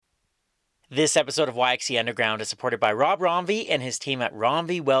This episode of YXE Underground is supported by Rob Romvey and his team at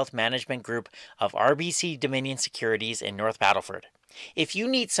Romvey Wealth Management Group of RBC Dominion Securities in North Battleford. If you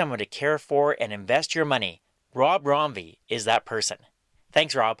need someone to care for and invest your money, Rob Romvey is that person.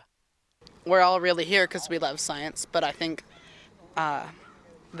 Thanks, Rob. We're all really here because we love science, but I think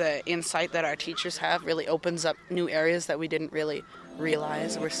the insight that our teachers have really opens up new areas that we didn't really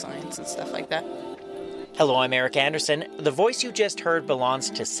realize were science and stuff like that. Hello, I'm Eric Anderson. The voice you just heard belongs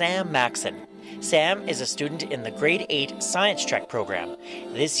to Sam Maxon. Sam is a student in the Grade 8 Science Trek program.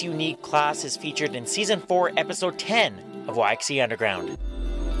 This unique class is featured in Season 4, Episode 10 of YXE Underground.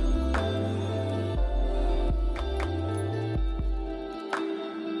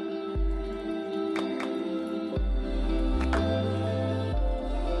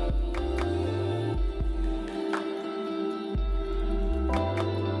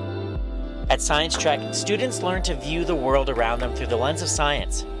 At Science Trek, students learn to view the world around them through the lens of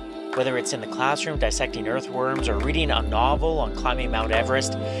science. Whether it's in the classroom dissecting earthworms or reading a novel on climbing Mount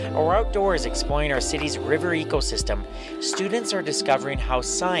Everest, or outdoors exploring our city's river ecosystem, students are discovering how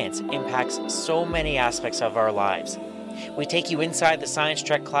science impacts so many aspects of our lives. We take you inside the Science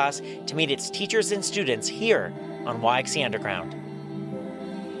Trek class to meet its teachers and students here on YXE Underground.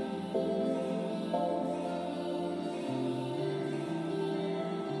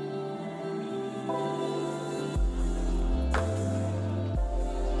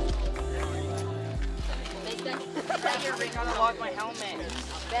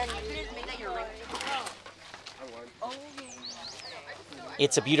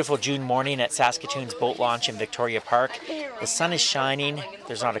 It's a beautiful June morning at Saskatoon's boat launch in Victoria Park. The sun is shining,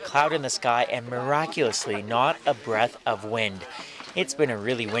 there's not a cloud in the sky, and miraculously not a breath of wind. It's been a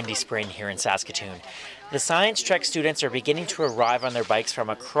really windy spring here in Saskatoon. The Science Trek students are beginning to arrive on their bikes from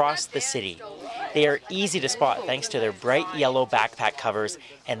across the city. They are easy to spot thanks to their bright yellow backpack covers,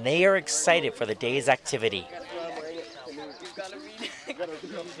 and they are excited for the day's activity.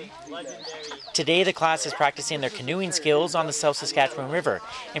 Today, the class is practicing their canoeing skills on the South Saskatchewan River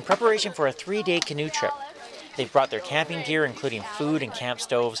in preparation for a 3-day canoe trip. They've brought their camping gear, including food and camp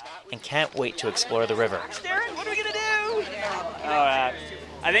stoves, and can't wait to explore the river. Darren, what are we going to do?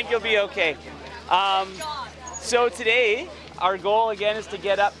 I think you'll be okay. So today, our goal again is to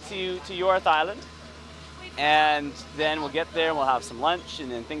get up to York Island, and then we'll get there and we'll have some lunch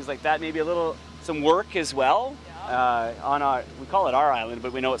and then things like that, maybe some work as well. We call it our island,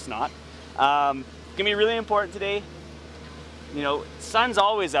 but we know it's not. It's going to be really important today. You know, sun's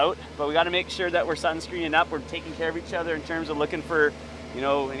always out, but we got to make sure that we're sunscreening up. We're taking care of each other in terms of looking for,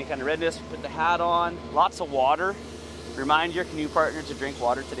 any kind of redness. Put the hat on, lots of water. Remind your canoe partner to drink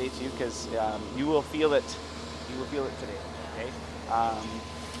water today too, because you will feel it. You will feel it today. Okay.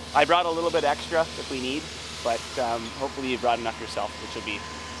 I brought a little bit extra if we need, but hopefully you brought enough yourself, which will be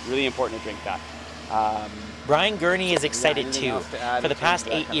really important to drink that. Brian Gurney is excited too. For the past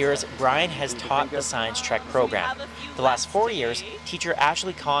 8 years, Brian has taught the Science Trek program. The last 4 years, teacher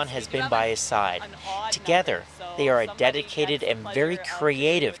Ashley Kahn has been by his side. Together, they are a dedicated and very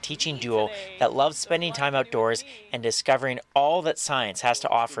creative teaching duo that loves spending time outdoors and discovering all that science has to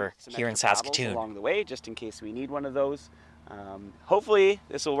offer here in Saskatoon. Along the way, just in case we need one of those. Hopefully,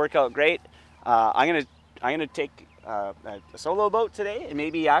 this will work out great. I'm gonna take a solo boat today, and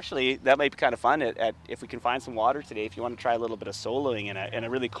maybe actually that might be kind of fun if we can find some water today. If you want to try a little bit of soloing in a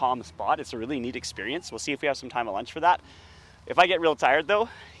really calm spot, it's a really neat experience. We'll see if we have some time at lunch for that. If I get real tired though,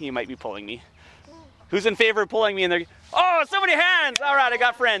 you might be pulling me. Who's in favor of pulling me in there? Oh, so many hands! All right, I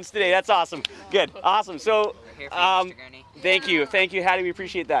got friends today. That's awesome. Good, awesome. So, thank you, Hattie. We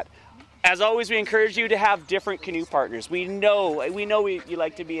appreciate that. As always, we encourage you to have different canoe partners. We know you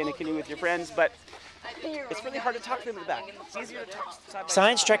like to be in a canoe with your friends, but it's really hard to talk to them in the back. It's easier to talk side by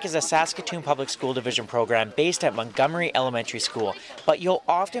Science side. Trek is a Saskatoon Public School Division program based at Montgomery Elementary School, but you'll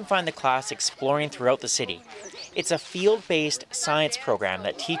often find the class exploring throughout the city. It's a field-based science program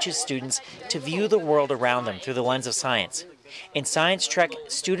that teaches students to view the world around them through the lens of science. In Science Trek,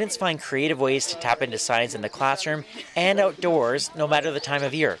 students find creative ways to tap into science in the classroom and outdoors, no matter the time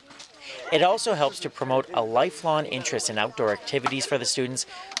of year. It also helps to promote a lifelong interest in outdoor activities for the students,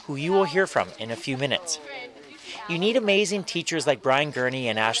 who you will hear from in a few minutes. You need amazing teachers like Brian Gurney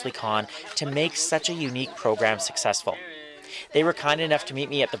and Ashley Kahn to make such a unique program successful. They were kind enough to meet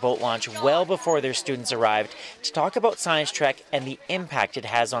me at the boat launch well before their students arrived to talk about Science Trek and the impact it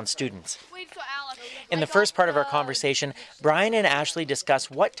has on students. In the first part of our conversation, Brian and Ashley discuss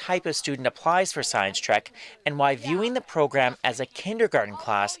what type of student applies for Science Trek and why viewing the program as a kindergarten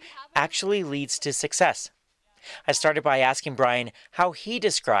class actually leads to success. I started by asking Brian how he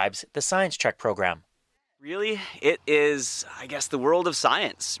describes the Science Trek program. Really, it is, I guess, the world of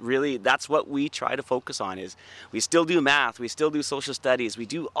science. Really, that's what we try to focus on. Is we still do math, we still do social studies, we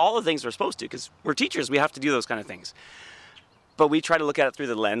do all the things we're supposed to because we're teachers, we have to do those kind of things. But we try to look at it through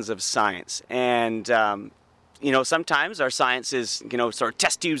the lens of science. And, sometimes our science is, sort of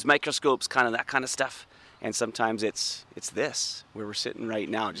test tubes, microscopes, kind of that kind of stuff. And sometimes it's this, where we're sitting right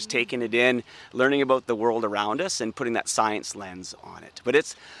now, just taking it in, learning about the world around us and putting that science lens on it. But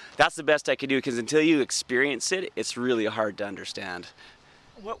that's the best I can do, because until you experience it, it's really hard to understand.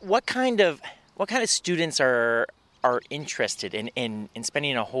 What kind of students are interested in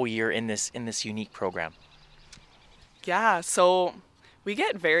spending a whole year in this unique program? Yeah, so we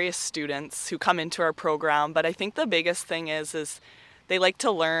get various students who come into our program, but I think the biggest thing is they like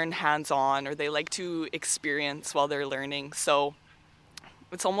to learn hands-on, or they like to experience while they're learning. So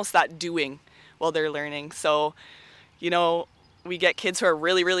it's almost that doing while they're learning. So, we get kids who are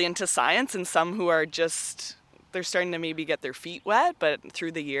really, really into science, and some who are they're starting to maybe get their feet wet, but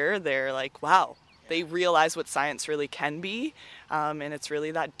through the year they're like, wow, they realize what science really can be. And it's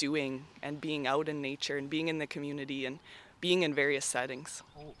really that doing and being out in nature and being in the community and being in various settings.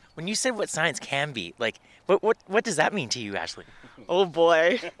 When you said what science can be, like, what does that mean to you, Ashley? Oh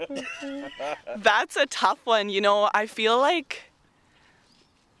boy, that's a tough one. I feel like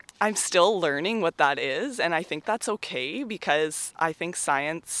I'm still learning what that is, and I think that's okay, because I think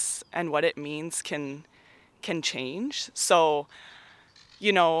science and what it means can change. So,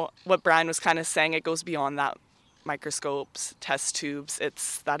 what Brian was kind of saying, it goes beyond that microscopes, test tubes.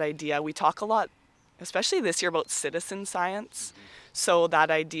 It's that idea. We talk a lot, especially this year, about citizen science. So that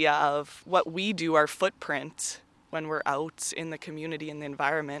idea of what we do, our footprint when we're out in the community and the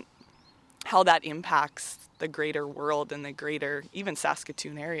environment, how that impacts the greater world and the greater, even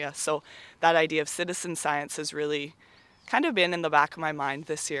Saskatoon area. So that idea of citizen science has really kind of been in the back of my mind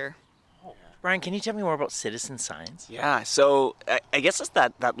this year. Brian, can you tell me more about citizen science? Yeah, so I guess it's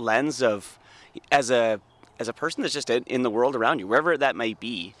that lens of, as a person that's just in the world around you, wherever that might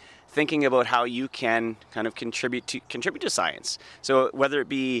be, thinking about how you can kind of contribute to science. So whether it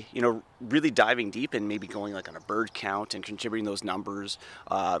be, really diving deep and maybe going like on a bird count and contributing those numbers,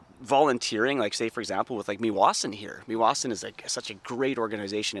 volunteering, like say for example with like Meewasin here. Meewasin is like such a great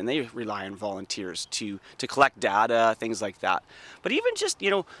organization, and they rely on volunteers to collect data, things like that. But even just,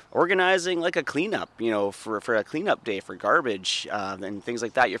 organizing like a cleanup, for a cleanup day for garbage and things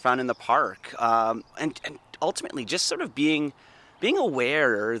like that you're found in the park. And ultimately just sort of being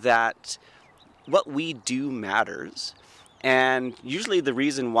aware that what we do matters, and usually the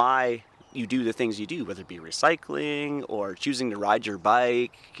reason why you do the things you do, whether it be recycling or choosing to ride your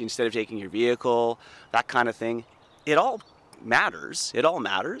bike instead of taking your vehicle, that kind of thing, it all matters,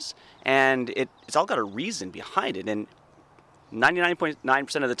 and it's all got a reason behind it, and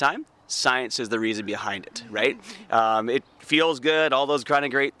 99.9% of the time, science is the reason behind it, right? It feels good, all those kind of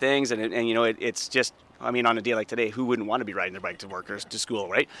great things, and it's just, on a day like today, who wouldn't want to be riding their bike to work or to school,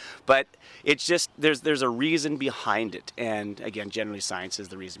 right? But it's just, there's a reason behind it. And again, generally science is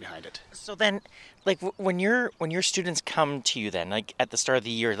the reason behind it. So then, like, when your students come to you then, like at the start of the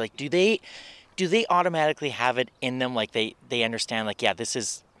year, like, do they automatically have it in them? Like they understand, like, yeah, this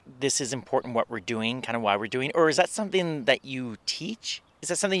is important what we're doing, kind of why we're doing it? Or is that something that you teach? Is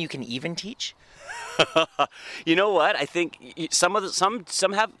that something you can even teach? You know what? I think some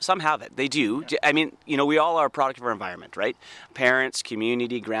have it. They do. We all are a product of our environment, right? Parents,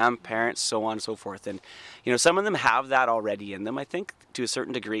 community, grandparents, so on and so forth. And some of them have that already in them, I think, to a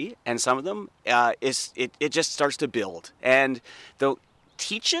certain degree, and some of them it just starts to build. And they'll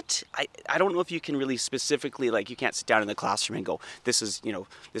teach it. I don't know if you can really specifically, like, you can't sit down in the classroom and go, this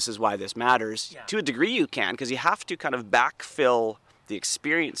is why this matters. Yeah. To a degree you can, because you have to kind of backfill the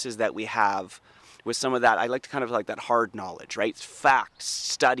experiences that we have with some of that. I like to kind of like that hard knowledge, right? Facts,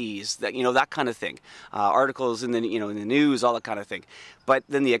 studies, that kind of thing, articles in the in the news, all that kind of thing. But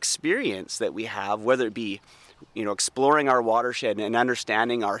then the experience that we have, whether it be exploring our watershed and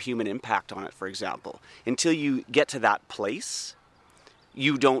understanding our human impact on it, for example, until you get to that place,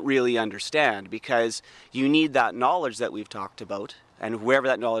 you don't really understand, because you need that knowledge that we've talked about. And wherever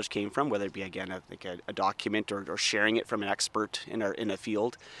that knowledge came from, whether it be, again, a document or sharing it from an expert in a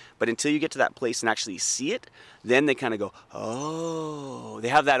field. But until you get to that place and actually see it, then they kind of go, oh, they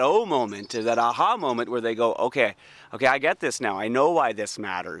have that oh moment, that aha moment where they go, okay, I get this now. I know why this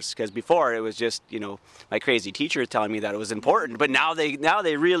matters. Because before it was just, my crazy teacher telling me that it was important. But now they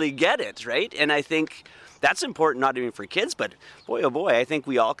really get it, right? And I think that's important, not even for kids, but boy, oh boy, I think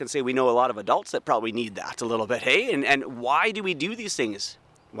we all can say we know a lot of adults that probably need that a little bit, hey? And why do we do these things?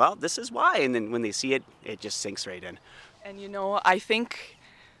 Well, this is why. And then when they see it, it just sinks right in. And I think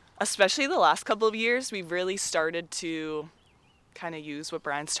especially the last couple of years, we've really started to kind of use what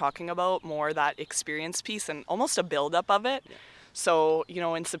Brian's talking about, more that experience piece and almost a buildup of it. Yeah. So,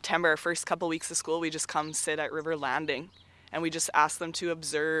 in September, our first couple weeks of school, we just come sit at River Landing and we just ask them to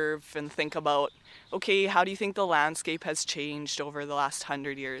observe and think about, okay, how do you think the landscape has changed over the last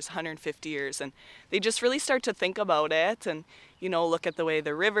 100 years, 150 years? And they just really start to think about it and, look at the way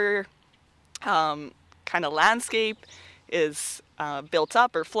the river kind of landscape is built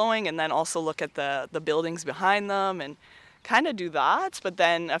up or flowing, and then also look at the buildings behind them and kind of do that. But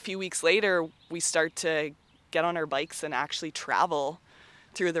then a few weeks later, we start to get on our bikes and actually travel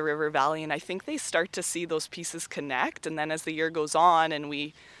through the river valley, and I think they start to see those pieces connect. And then as the year goes on and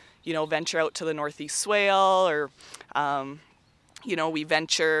we venture out to the Northeast Swale, or we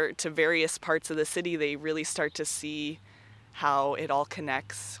venture to various parts of the city, they really start to see how it all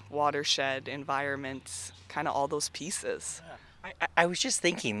connects: watershed, environment, kind of all those pieces. I was just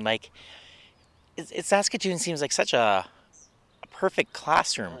thinking, Saskatoon seems like such a perfect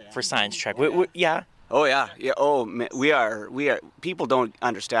classroom for Science Trek. Yeah. Oh yeah. Oh, we are. People don't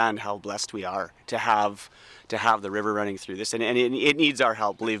understand how blessed we are to have the river running through this, and it needs our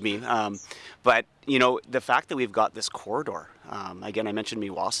help, believe me. But the fact that we've got this corridor. Again, I mentioned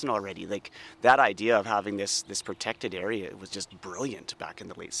Meewasin already. Like, that idea of having this protected area was just brilliant back in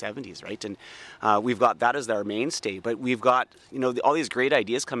the late 70s, right? And we've got that as our mainstay. But we've got all these great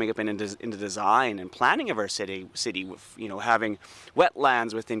ideas coming up into design and planning of our city with having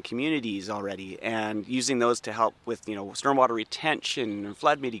wetlands within communities already, and using those to help with stormwater retention and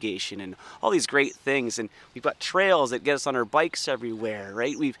flood mitigation and all these great things. And we've got trails that get us on our bikes everywhere,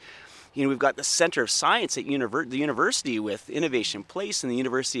 right? We've got the Center of Science at the university with Innovation Place and the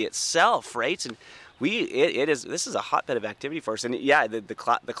university itself, right? And this is a hotbed of activity for us. And yeah,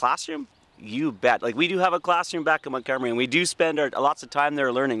 the classroom, you bet. Like, we do have a classroom back in Montgomery, and we do spend lots of time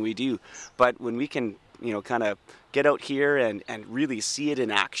there learning. We do, but when we can kind of get out here and really see it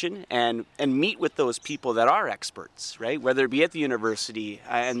in action and meet with those people that are experts, right? Whether it be at the university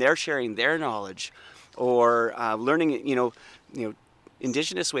and they're sharing their knowledge, or learning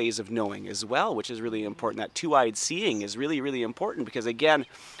Indigenous ways of knowing as well, which is really important. That two-eyed seeing is really, really important, because again,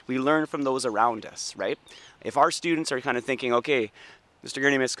 we learn from those around us, right? If our students are kind of thinking, okay, Mr.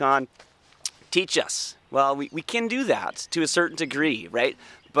 Gurney, Ms. Khan, teach us. Well, we can do that to a certain degree, right?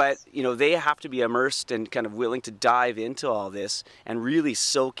 But, they have to be immersed and kind of willing to dive into all this and really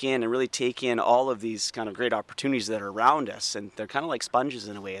soak in and really take in all of these kind of great opportunities that are around us. And they're kind of like sponges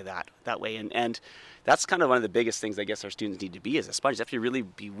in a way that way. And that's kind of one of the biggest things I guess our students need to be, as a sponge. They have to really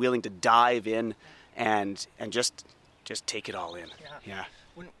be willing to dive in and just take it all in. Yeah.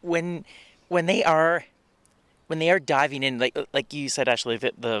 When they are diving in, like you said, Ashley,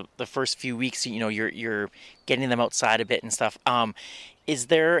 the first few weeks, you're getting them outside a bit and stuff. Is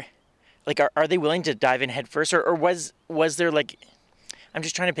there, are they willing to dive in head first, or was there I'm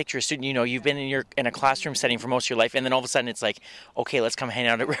just trying to picture a student, you've been in a classroom setting for most of your life, and then all of a sudden it's like, okay, let's come hang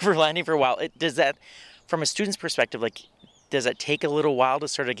out at River Landing for a while. Does that, from a student's perspective, does it take a little while to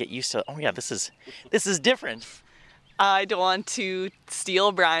sort of get used to, oh yeah, this is different? I don't want to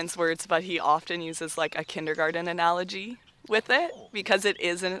steal Brian's words, but he often uses a kindergarten analogy with it, because it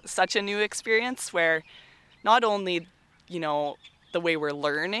isn't such a new experience where not only, the way we're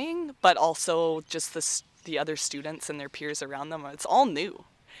learning, but also just the other students and their peers around them. It's all new,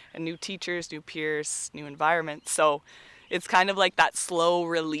 and new teachers, new peers, new environment. So it's kind of like that slow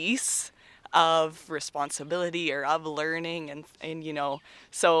release of responsibility or of learning, and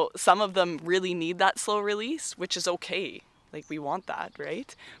so some of them really need that slow release, which is okay. We want that,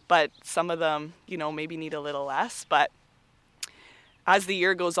 right? But some of them, maybe need a little less. But as the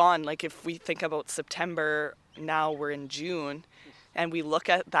year goes on, if we think about September, now we're in June, and we look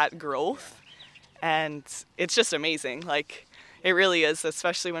at that growth, and it's just amazing. It really is,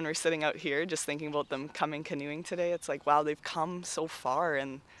 especially when we're sitting out here just thinking about them coming canoeing today. It's wow, they've come so far,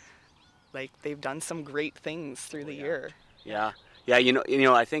 and they've done some great things through the year. Yeah.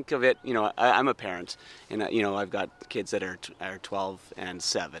 I think of it, I'm a parent, and I've got kids that are 12 and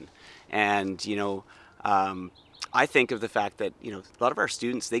 7, and I think of the fact that a lot of our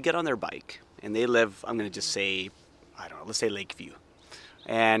students, they get on their bike and they live, I'm going to just say, let's say Lakeview.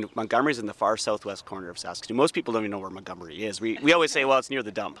 And Montgomery's in the far southwest corner of Saskatoon. Most people don't even know where Montgomery is. We always say, well, it's near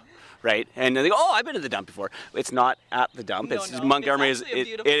the dump, right? And they go, oh, I've been to the dump before. It's not at the dump. Montgomery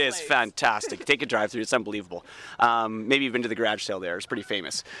it is fantastic. Take a drive through. It's unbelievable. Maybe you've been to the garage sale there. It's pretty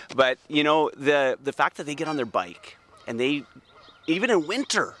famous. But the fact that they get on their bike, and they, even in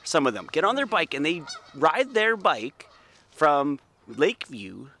winter, some of them get on their bike and they ride their bike from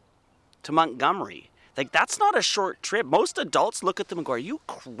Lakeview to Montgomery. Like, that's not a short trip. Most adults look at them and go, are you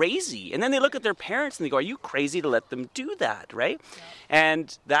crazy? And then they look at their parents and they go, are you crazy to let them do that, right? Yeah.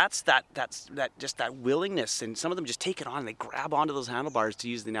 And that's just that willingness. And some of them just take it on and they grab onto those handlebars, to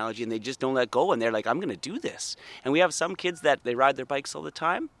use the analogy, and they just don't let go. And they're like, I'm going to do this. And we have some kids that they ride their bikes all the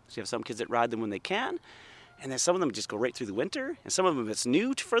time. So you have some kids that ride them when they can. And then some of them just go right through the winter. And some of them it's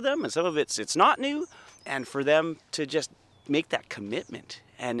new for them. And some of it's not new. And for them to just make that commitment.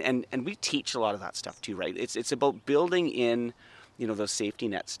 And we teach a lot of that stuff too, right? It's about building in, those safety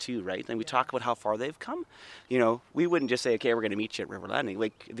nets too, right? And we talk about how far they've come. We wouldn't just say, okay, we're going to meet you at River Landing.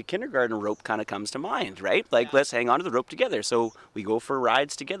 Like, the kindergarten rope kind of comes to mind, right? Like, let's hang on to the rope together. So we go for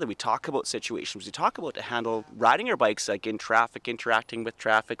rides together. We talk about situations. We talk about to handle riding our bikes, like in traffic, interacting with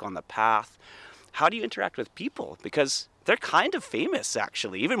traffic on the path. How do you interact with people? Because they're kind of famous,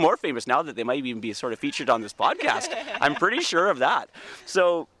 actually. Even more famous now that they might even be sort of featured on this podcast. I'm pretty sure of that.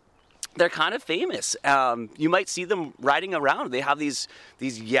 So they're kind of famous. You might see them riding around. They have these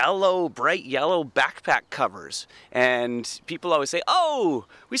bright yellow backpack covers. And people always say, oh,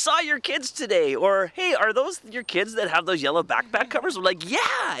 we saw your kids today. Or, hey, are those your kids that have those yellow backpack covers? We're like,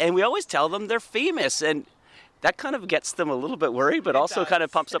 yeah. And we always tell them they're famous. And that kind of gets them a little bit worried, but also kind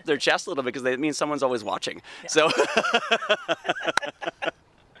of pumps up their chest a little bit because it means someone's always watching. Yeah. So,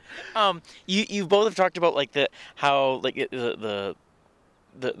 you both have talked about like the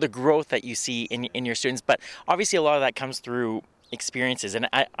growth that you see in your students, but obviously a lot of that comes through experiences. And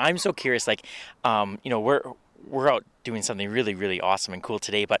I'm so curious, like, we're out doing something really, really awesome and cool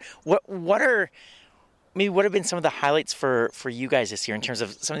today. But what have been some of the highlights for you guys this year in terms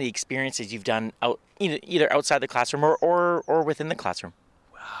of some of the experiences you've done out either outside the classroom or within the classroom?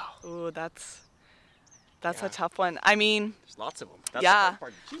 Wow. Ooh, that's a tough one. I mean, there's lots of them. That's the hard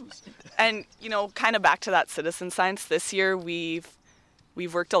part to choose. And kind of back to that citizen science, this year we've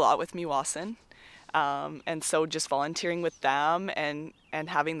worked a lot with Meewasin. And so just volunteering with them and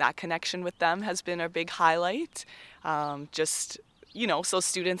having that connection with them has been a big highlight. So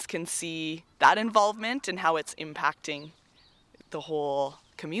students can see that involvement and how it's impacting the whole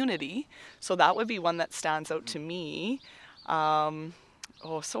community. So that would be one that stands out to me.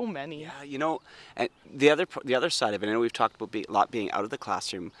 So many. Yeah, and the other side of it, I know we've talked about a lot being out of the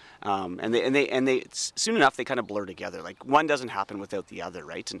classroom, and they soon enough they kind of blur together. Like, one doesn't happen without the other,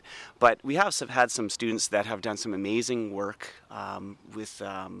 right? But we have had some students that have done some amazing work with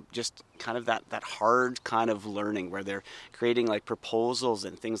just kind of that hard kind of learning where they're creating like proposals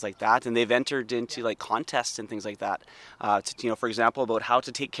and things like that, and they've entered into like contests and things like that. For example, about how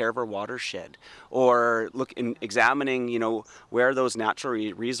to take care of our watershed, or look in examining where those natural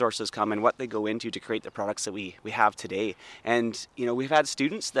resources come and what they go into to create the products that we have today. And we've had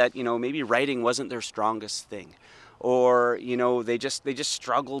students that maybe writing wasn't their strongest thing, or they just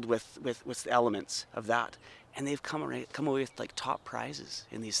struggled with elements of that, and they've come away with like top prizes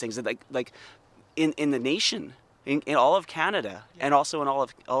in these things, like in the nation, in all of Canada, and also in all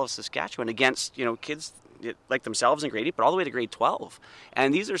of Saskatchewan, against kids like themselves in grade 8, but all the way to grade 12.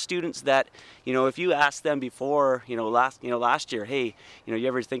 And these are students that, if you asked them before, last year, hey, you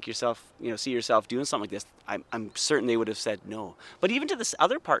ever think see yourself doing something like this? I'm certain they would have said no. But even to this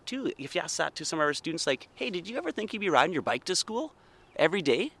other part too, if you ask that to some of our students, like, hey, did you ever think you'd be riding your bike to school every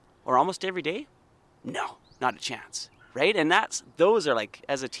day or almost every day? No, not a chance. Right? And those are like,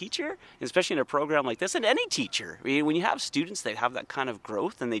 as a teacher, especially in a program like this, and any teacher, I mean, when you have students that have that kind of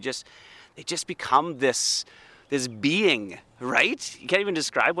growth and they just become this being, right? You can't even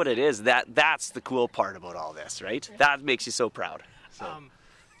describe what it is. That's the cool part about all this, right? That makes you so proud. So.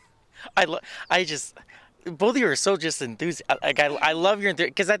 Both of you are so just enthusiastic. Like, I love your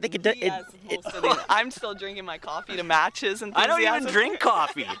enthusiasm because I think I'm still drinking my coffee to match his enthusiasm. I don't even drink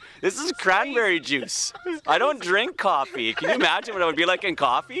coffee. This is cranberry juice. I don't drink coffee. Can you imagine what it would be like in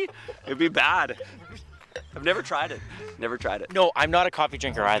coffee? It'd be bad. I've never tried it. No, I'm not a coffee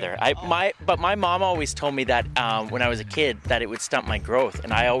drinker either. But my mom always told me that when I was a kid that it would stunt my growth,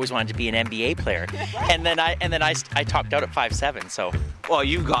 and I always wanted to be an NBA player. And then I topped out at 5'7". So. Well,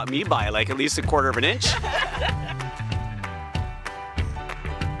 you got me by like at least a quarter of an inch.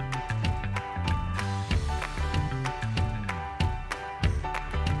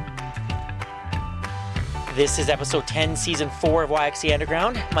 This is episode 10, season 4 of YXE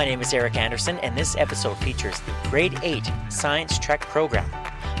Underground. My name is Eric Anderson, and this episode features the Grade 8 Science Trek program.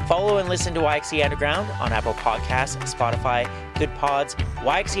 Follow and listen to YXE Underground on Apple Podcasts, Spotify, Good Pods,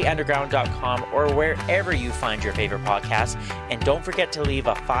 YXEUnderground.com, or wherever you find your favorite podcasts. And don't forget to leave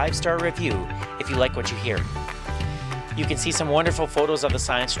a 5-star review if you like what you hear. You can see some wonderful photos of the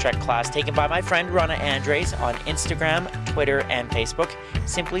Science Trek class taken by my friend Rana Andres on Instagram, Twitter, and Facebook.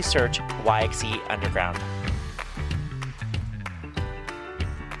 Simply search YXE Underground.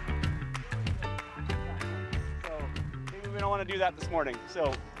 So maybe we don't want to do that this morning.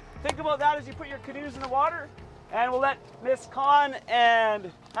 So think about that as you put your canoes in the water, and we'll let Miss Khan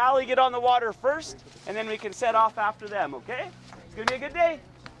and Hallie get on the water first, and then we can set off after them, okay? It's gonna be a good day.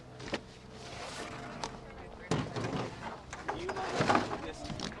 You might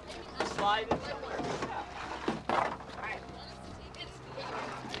just slide in somewhere.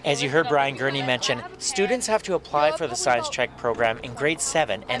 As you heard Brian Gurney mention, students have to apply for the Science Trek program in grade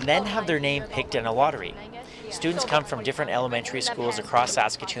 7 and then have their name picked in a lottery. Students come from different elementary schools across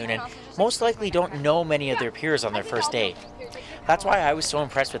Saskatoon and most likely don't know many of their peers on their first day. That's why I was so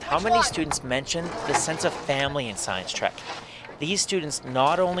impressed with how many students mentioned the sense of family in Science Trek. These students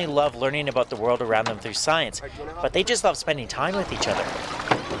not only love learning about the world around them through science, but they just love spending time with each other.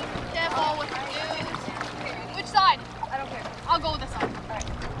 Which side? I don't care. I'll go with this side. All right.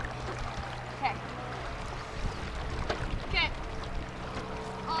 Okay. Okay.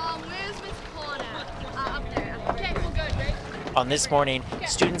 Where's Miss Khan at? Up there. Okay, well, good, right? On this morning,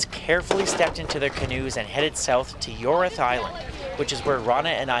 students carefully stepped into their canoes and headed south to Yorith Island, which is where Rana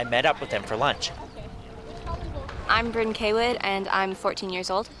and I met up with them for lunch. I'm Bryn Kaywood and I'm 14 years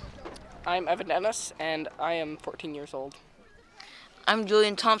old. I'm Evan Dennis and I am 14 years old. I'm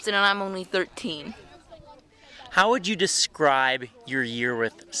Julian Thompson and I'm only 13. How would you describe your year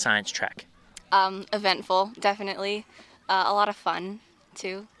with Science Trek? Eventful, definitely. A lot of fun,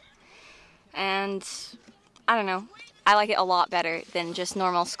 too. And, I don't know, I like it a lot better than just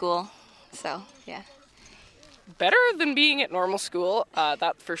normal school, so, yeah. Better than being at normal school,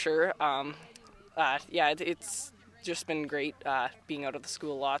 that for sure. It's just been great being out of the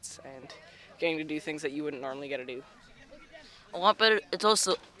school lots and getting to do things that you wouldn't normally get to do. A lot better. It's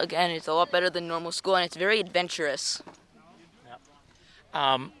also, again, it's a lot better than normal school, and it's very adventurous.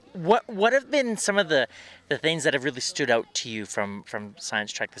 What have been some of the things that have really stood out to you from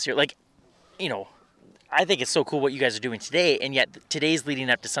Science Trek this year? Like, you know, I think it's so cool what you guys are doing today, and yet today's leading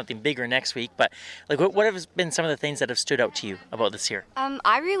up to something bigger next week. But like, what have been some of the things that have stood out to you about this year?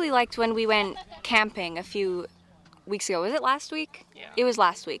 I really liked when we went camping a few weeks ago. Was it last week? Yeah. It was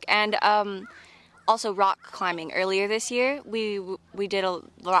last week. And also rock climbing earlier this year. We did a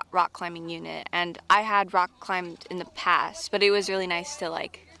rock climbing unit, and I had rock climbed in the past, but it was really nice to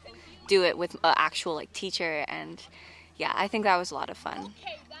like do it with an actual like teacher, and yeah, I think that was a lot of fun.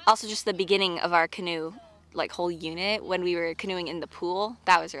 Also, just the beginning of our canoe, like whole unit, when we were canoeing in the pool,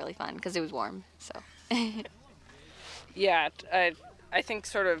 that was really fun because it was warm. So. Yeah, I think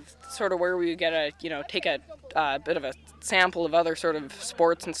sort of where we get take a bit of a sample of other sort of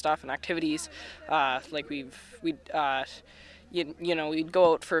sports and stuff and activities, like we'd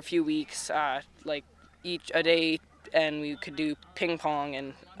go out for a few weeks, like each a day, and we could do ping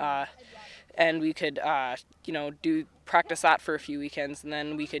pong and we could practice that for a few weekends, and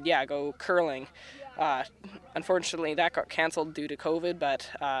then we could go curling. Unfortunately, that got canceled due to COVID, but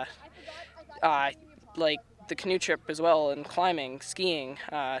like the canoe trip as well, and climbing, skiing,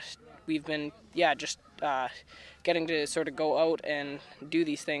 we've been getting to sort of go out and do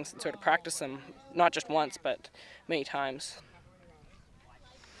these things and sort of practice them, not just once but many times.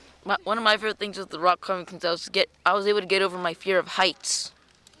 One of my favorite things with the rock climbing because I was able to get over my fear of heights.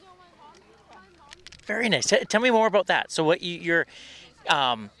 Very nice. Tell me more about that. So what you're It's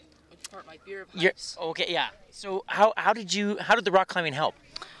part of my fear of heights. Okay, yeah. So how did the rock climbing help?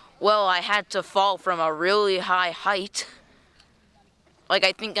 Well, I had to fall from a really high height. Like,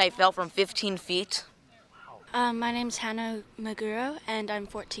 I think I fell from 15 feet. My name's Hannah Maguro, and I'm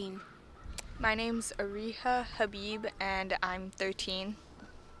 14. My name's Ariha Habib, and I'm 13.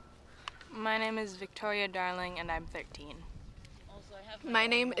 My name is Victoria Darling, and I'm 13. My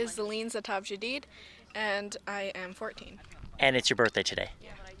name is Zaleen Zatab Jadid, and I am 14. And it's your birthday today.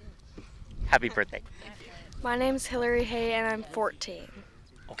 Yeah. Happy birthday. My name's Hillary Hay, and I'm 14.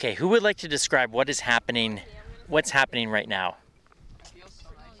 Okay, who would like to describe what's happening right now?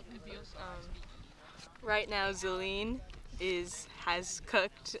 Right now, Zaleen has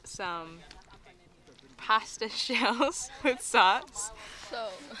cooked some pasta shells with sauce.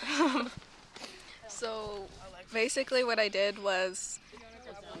 So basically what I did was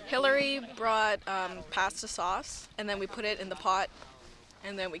Hillary brought pasta sauce, and then we put it in the pot,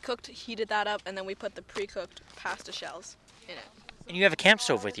 and then we heated that up, and then we put the pre-cooked pasta shells in it. And you have a camp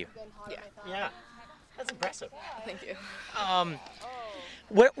stove with you. Yeah. Yeah. That's impressive. Thank you.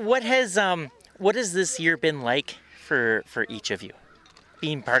 What has this year been like for each of you,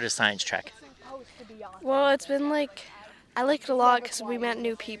 being part of Science Trek? Well, it's been like I like it a lot because we met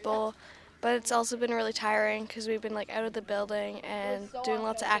new people, but it's also been really tiring because we've been out of the building and doing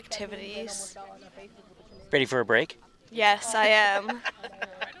lots of activities. Ready for a break? Yes, I am.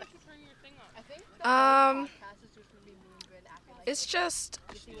 I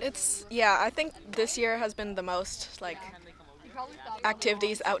think this year has been the most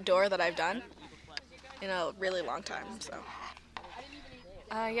activities outdoor that I've done in a really long time. So.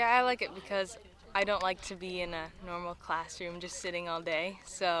 I like it because I don't like to be in a normal classroom just sitting all day.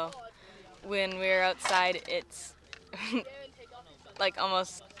 So when we're outside, it's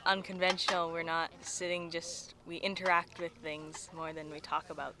almost unconventional. We're not sitting, we interact with things more than we talk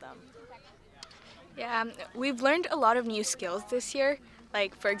about them. Yeah, we've learned a lot of new skills this year,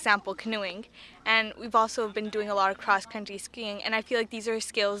 for example, canoeing, and we've also been doing a lot of cross-country skiing, and I feel like these are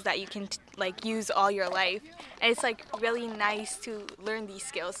skills that you can use all your life, and it's really nice to learn these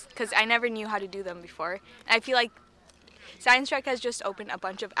skills because I never knew how to do them before, and I feel like Science Trek has just opened a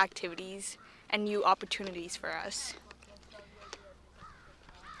bunch of activities and new opportunities for us.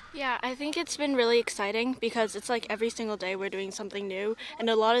 Yeah, I think it's been really exciting because it's every single day we're doing something new, and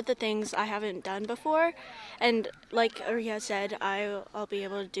a lot of the things I haven't done before, and like Aria said, I'll be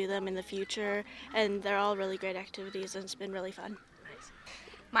able to do them in the future, and they're all really great activities, and it's been really fun.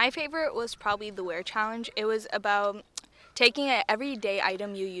 My favorite was probably the Wear Challenge. It was about taking an everyday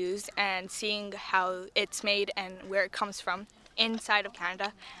item you use and seeing how it's made and where it comes from inside of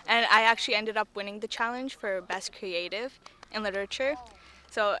Canada, and I actually ended up winning the challenge for Best Creative in Literature.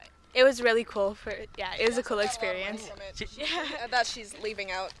 So it was really cool. It was a cool experience. Yeah, that she's leaving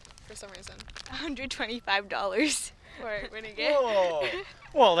out for some reason. $125 for winning it. Whoa.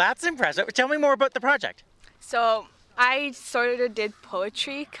 Well, that's impressive. Tell me more about the project. So I sort of did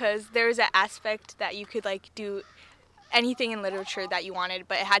poetry because there's an aspect that you could do anything in literature that you wanted,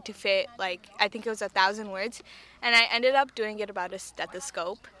 but it had to fit I think it was 1,000 words, and I ended up doing it about a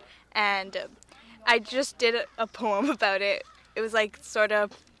stethoscope, and I just did a poem about it. It was sort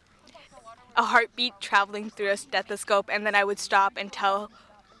of a heartbeat traveling through a stethoscope, and then I would stop and tell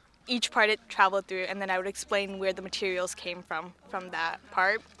each part it traveled through, and then I would explain where the materials came from that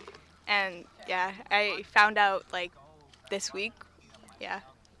part. And yeah, I found out this week. Yeah.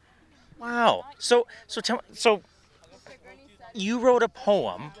 Wow. So you wrote a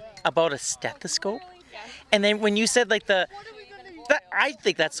poem about a stethoscope, and then when you said I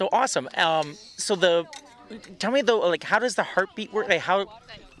think that's so awesome. Tell me though, how does the heartbeat work?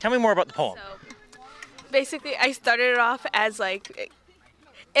 Tell me more about the poem. So, basically, I started it off as it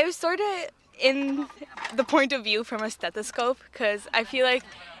was sort of in the point of view from a stethoscope because I feel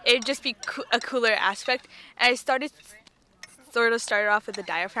it'd just be a cooler aspect. And I started off with the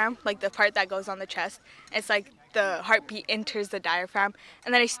diaphragm, the part that goes on the chest. It's the heartbeat enters the diaphragm,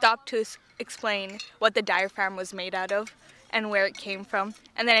 and then I stopped to explain what the diaphragm was made out of and where it came from,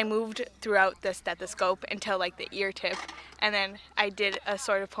 and then I moved throughout the stethoscope until the ear tip, and then I did a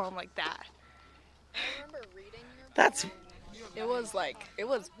sort of poem like that. I remember reading your That's it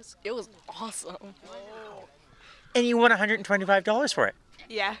was awesome. And you won $125 for it.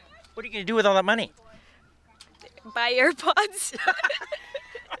 Yeah. What are you going to do with all that money? Buy AirPods.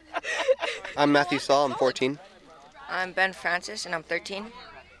 I'm Matthew Saul, I'm 14. I'm Ben Francis and I'm 13.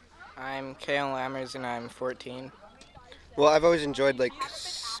 I'm Kale Lammers and I'm 14. Well, I've always enjoyed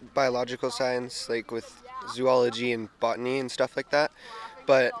biological science, with zoology and botany and stuff like that.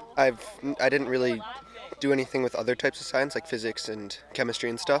 But I didn't really do anything with other types of science, like physics and chemistry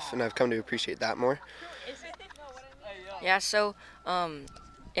and stuff, and I've come to appreciate that more. Yeah, so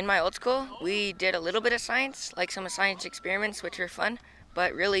in my old school, we did a little bit of science, some science experiments, which were fun,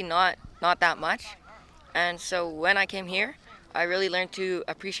 but really not that much. And so when I came here, I really learned to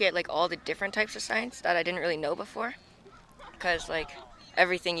appreciate all the different types of science that I didn't really know before. Because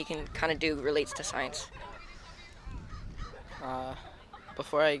everything you can kind of do relates to science.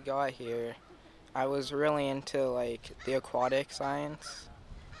 Before I got here, I was really into the aquatic science,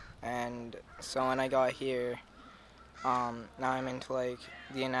 and so when I got here, now I'm into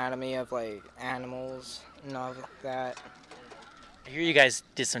the anatomy of animals and all of that. I hear you guys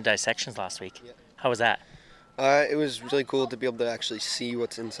did some dissections last week. Yeah. How was that? It was really cool to be able to actually see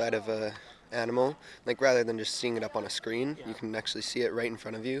what's inside of a animal, rather than just seeing it up on a screen. You can actually see it right in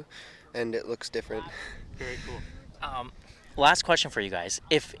front of you, and it looks different. Very cool. Last question for you guys: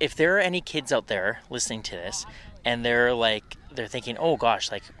 if there are any kids out there listening to this, and they're thinking, oh gosh,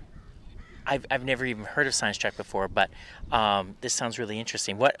 I've never even heard of Science Trek before, but this sounds really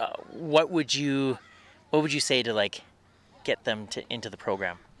interesting. What would you say to get them into the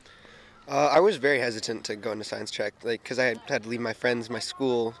program? I was very hesitant to go into Science Trek, because I had to leave my friends, my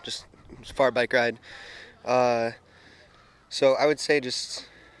school, just far bike ride. So I would say just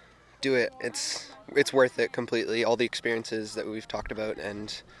do it. It's worth it completely. All the experiences that we've talked about and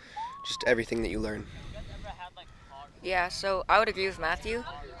just everything that you learn. Yeah, so I would agree with Matthew.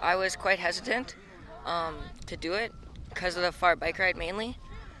 I was quite hesitant to do it because of the far bike ride mainly.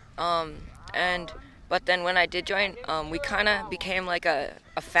 But then when I did join, we kind of became like a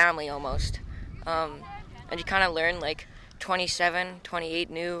family almost. And you kind of learn like 27, 28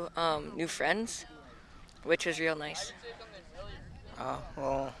 new friends, which was real nice.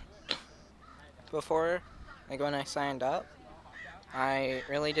 Well, before, like when I signed up, I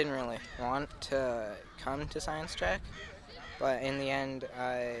really didn't want to come to Science Trek, but in the end,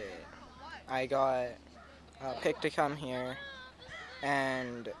 I got picked to come here,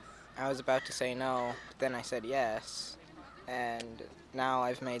 and I was about to say no, but then I said yes, and now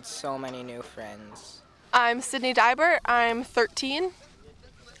I've made so many new friends. I'm Sydney Dybert, I'm 13.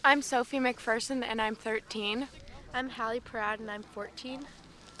 I'm Sophie McPherson and I'm 13. I'm Hallie Parad and I'm 14.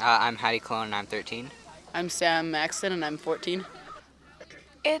 I'm Hattie Cologne and I'm 13. I'm Sam Maxton and I'm 14.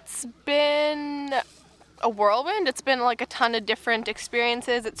 It's been a whirlwind. It's been like a ton of different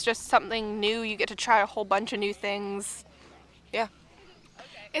experiences. It's just something new. You get to try a whole bunch of new things. Yeah.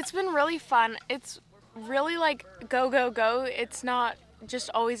 It's been really fun. It's really like go, go, go. It's not just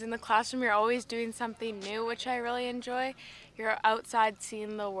always in the classroom. You're always doing something new, which I really enjoy. You're outside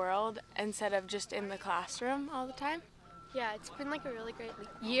seeing the world instead of just in the classroom all the time. Yeah, it's been like a really great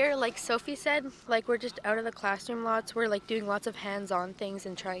year. Like Sophie said, like we're just out of the classroom lots. We're like doing lots of hands-on things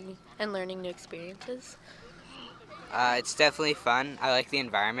and trying and learning new experiences. It's definitely fun. I like the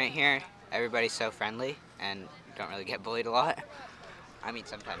environment here. Everybody's so friendly and don't really get bullied a lot. I mean,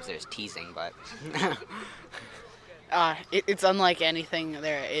 sometimes there's teasing, but... It's unlike anything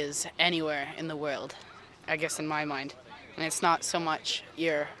there is anywhere in the world, I guess in my mind. And it's not so much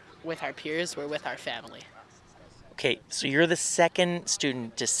you're with our peers, we're with our family. Okay, so you're the second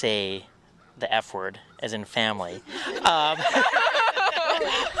student to say the F word, as in family.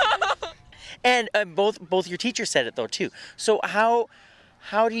 And both your teachers said it though too. So how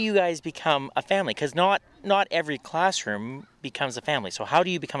do you guys become a family? Because not every classroom becomes a family. So how do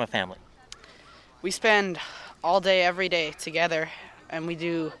you become a family? We spend all day, every day together, and we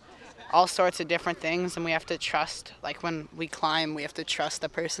do all sorts of different things, and we have to trust, like when we climb, we have to trust the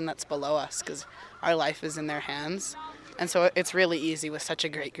person that's below us because our life is in their hands. And so it's really easy with such a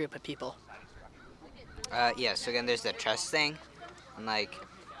great group of people. Yeah, so again, there's the trust thing, and like,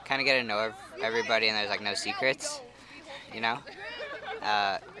 kind of get to know everybody, and there's like no secrets, you know?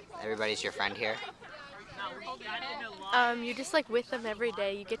 Everybody's your friend here. You're just like with them every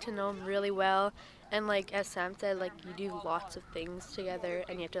day. You get to know them really well. And like as Sam said, like you do lots of things together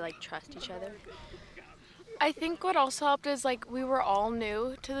and you have to like trust each other. I think what also helped is like we were all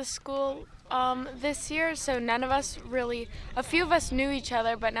new to the school this year, so none of us really, a few of us knew each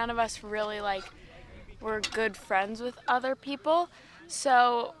other, but none of us really like were good friends with other people.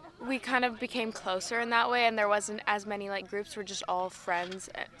 So we kind of became closer in that way, and there wasn't as many like groups. We're just all friends,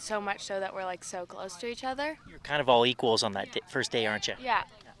 so much so that we're like so close to each other. You're kind of all equals on that first day, aren't you? Yeah,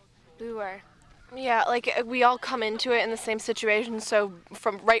 we were. Yeah, like we all come into it in the same situation, so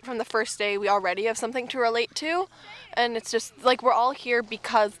right from the first day we already have something to relate to, and it's just like we're all here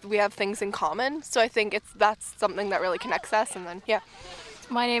because we have things in common. So I think that's something that really connects us. And then yeah.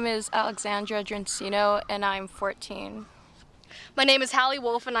 My name is Alexandra Drincino and I'm 14. My name is Hallie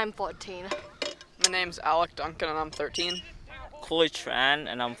Wolf and I'm 14. My name's Alec Duncan and I'm 13. Chloe Tran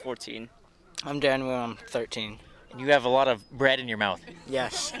and I'm 14. I'm Dan Wu, I'm 13. And you have a lot of bread in your mouth.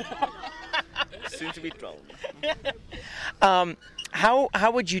 Yes. Soon to be 12.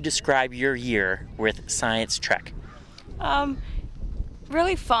 How would you describe your year with Science Trek?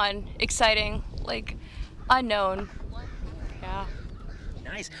 Really fun, exciting, like unknown. Yeah.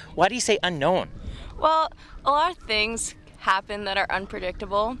 Nice. Why do you say unknown? Well, a lot of things happen that are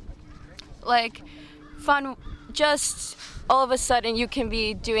unpredictable. Like fun, just all of a sudden you can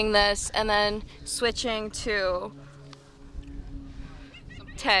be doing this and then switching to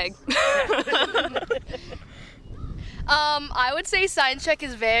tag. I would say Science Trek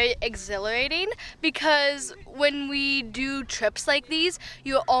is very exhilarating because when we do trips like these,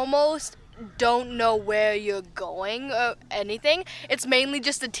 you almost don't know where you're going or anything. It's mainly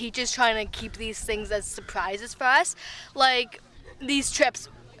just the teachers trying to keep these things as surprises for us. Like these trips,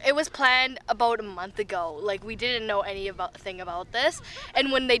 it was planned about a month ago. Like we didn't know anything about this,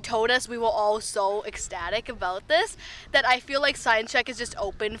 and when they told us, we were all so ecstatic about this that I feel like Science Trek is just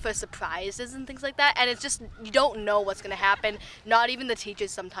open for surprises and things like that, and it's just you don't know what's gonna happen. Not even the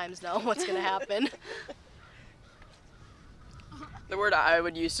teachers sometimes know what's gonna happen. The word I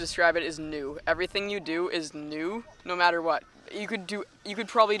would use to describe it is new. Everything you do is new, no matter what. You could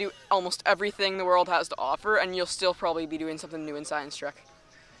probably do almost everything the world has to offer, and you'll still probably be doing something new in Science Trek.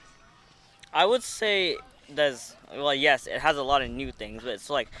 I would say yes, it has a lot of new things, but it's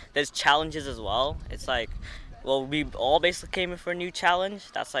like there's challenges as well. It's like, well, we all basically came here for a new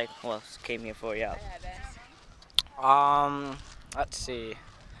challenge. That's like what came here for, yeah. Let's see.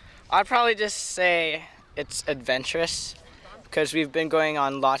 I'd probably just say it's adventurous because we've been going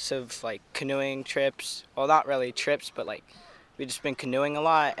on lots of like canoeing trips. Well, not really trips, but like we've just been canoeing a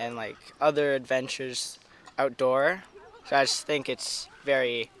lot and like other adventures outdoor. So I just think it's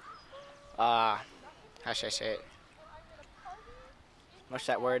very, how should I say it? What's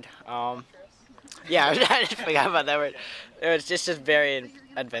that word? Yeah, I just forgot about that word. It's just very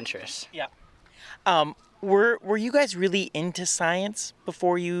adventurous. Yeah. Were you guys really into science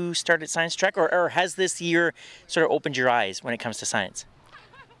before you started Science Trek, or has this year sort of opened your eyes when it comes to science?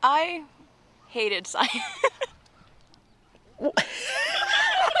 I hated science.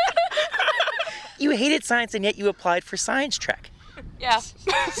 You hated science and yet you applied for Science Trek. Yeah.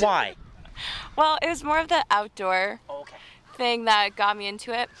 Why? Well, it was more of the outdoor thing that got me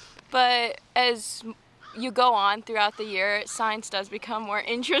into it. But as you go on throughout the year, science does become more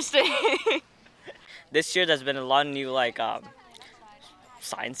interesting. This year there's been a lot of new like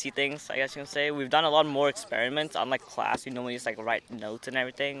sciencey things, I guess you can say. We've done a lot more experiments. Unlike class, we normally just like write notes and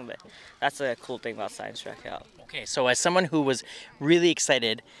everything, but that's a cool thing about Science Trek, yeah. Okay, so as someone who was really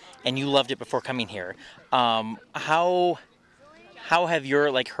excited and you loved it before coming here, how have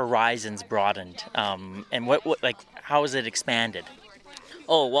your like horizons broadened, and what like how has it expanded?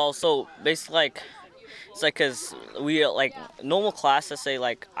 Oh well, so basically like it's like because we like normal classes say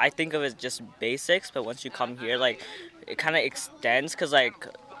like I think of it as just basics, but once you come here like it kind of extends because like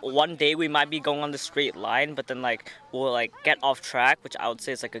one day we might be going on the straight line, but then like we'll like get off track, which I would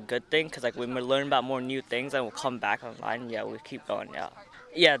say is like a good thing because like when we learn about more new things and we'll come back online. Yeah, we'll keep going.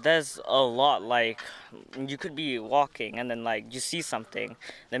 Yeah, there's a lot. Like you could be walking and then like you see something,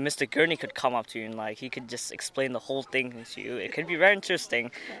 then Mr. Gurney could come up to you and like he could just explain the whole thing to you. It could be very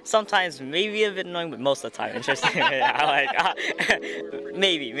interesting. Sometimes maybe a bit annoying, but most of the time interesting. Yeah, like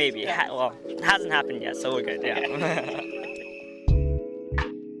maybe. Well, it hasn't happened yet, so we're good. Yeah.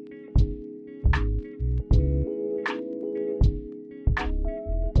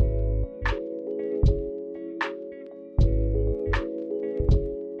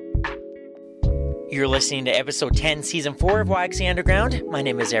 You're listening to episode 10, season 4 of YXE Underground. My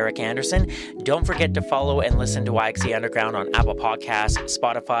name is Eric Anderson. Don't forget to follow and listen to YXE Underground on Apple Podcasts,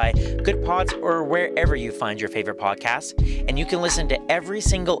 Spotify, Good Pods, or wherever you find your favorite podcasts. And you can listen to every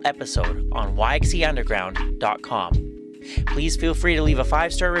single episode on YXEUnderground.com. Please feel free to leave a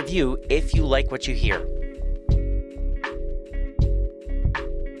 5-star review if you like what you hear.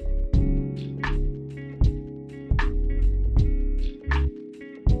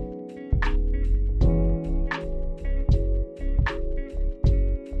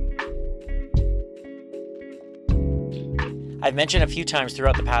 I've mentioned a few times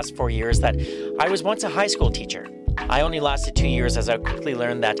throughout the past 4 years that I was once a high school teacher. I only lasted 2 years as I quickly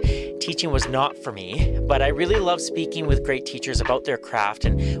learned that teaching was not for me, but I really love speaking with great teachers about their craft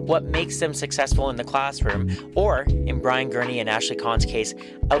and what makes them successful in the classroom, or in Brian Gurney and Ashley Kahn's case,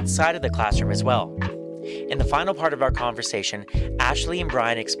 outside of the classroom as well. In the final part of our conversation, Ashley and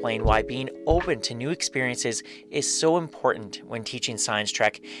Brian explain why being open to new experiences is so important when teaching Science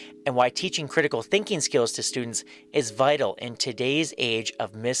Trek, and why teaching critical thinking skills to students is vital in today's age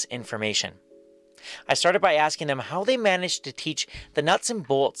of misinformation. I started by asking them how they managed to teach the nuts and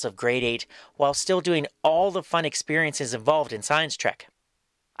bolts of grade 8 while still doing all the fun experiences involved in Science Trek.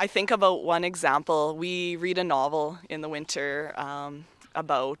 I think about one example. We read a novel in the winter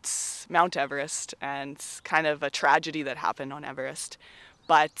about Mount Everest and kind of a tragedy that happened on Everest.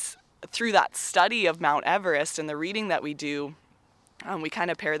 But through that study of Mount Everest and the reading that we do, we kind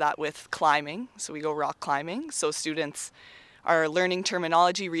of pair that with climbing. So we go rock climbing. So students are learning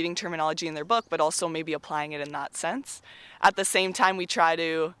terminology, reading terminology in their book, but also maybe applying it in that sense. At the same time, we try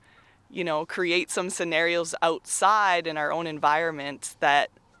to, create some scenarios outside in our own environment that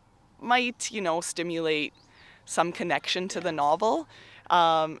might, stimulate some connection to the novel.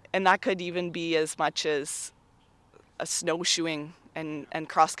 And that could even be as much as a snowshoeing and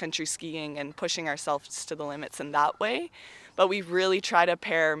cross-country skiing and pushing ourselves to the limits in that way. But we really try to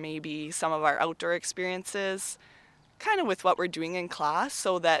pair maybe some of our outdoor experiences kind of with what we're doing in class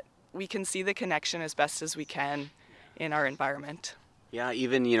so that we can see the connection as best as we can in our environment. Yeah,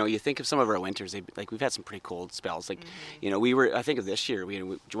 even, you think of some of our winters, we've had some pretty cold spells. I think of this year,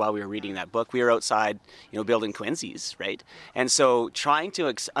 while we were reading that book, we were outside, building Quincy's, right? And so trying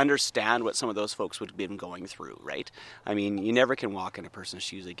to understand what some of those folks would have been going through, right? I mean, you never can walk in a person's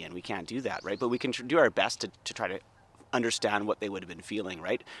shoes again. We can't do that, right? But we can do our best to try to understand what they would have been feeling,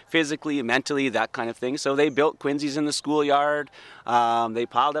 right? Physically, mentally, that kind of thing. So they built Quincy's in the schoolyard. They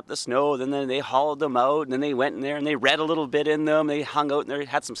piled up the snow, then they hauled them out, and then they went in there and they read a little bit in them. They hung out in there,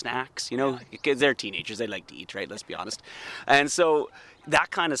 had some snacks, Kids, they're teenagers, they like to eat, right? Let's be honest. And so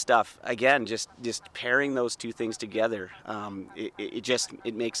that kind of stuff, again, just pairing those two things together,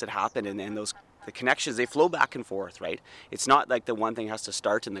 it makes it happen. And the connections, they flow back and forth, right? It's not like the one thing has to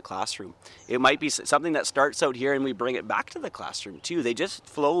start in the classroom. It might be something that starts out here and we bring it back to the classroom too. They just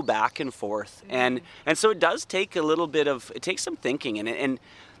flow back and forth. And so it does take it takes some thinking. And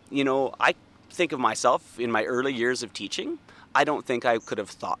I think of myself in my early years of teaching, I don't think I could have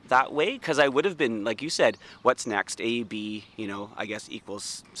thought that way, because I would have been, like you said, what's next? A, B, I guess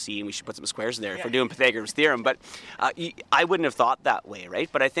equals C, and we should put some squares in there if we're doing Pythagoras' theorem. But I wouldn't have thought that way, right?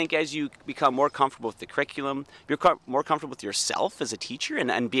 But I think as you become more comfortable with the curriculum, you're more comfortable with yourself as a teacher,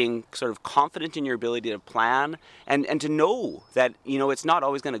 and being sort of confident in your ability to plan and to know that, it's not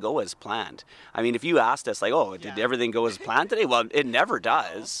always going to go as planned. I mean, if you asked us, did everything go as planned today? Well, it never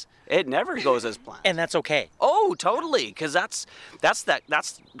does. It never goes as planned. And that's okay. Oh, totally, because that's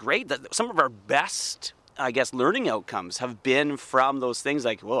great. That some of our best, I guess, learning outcomes have been from those things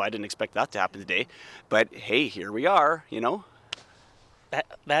like, whoa, I didn't expect that to happen today, but hey, here we are,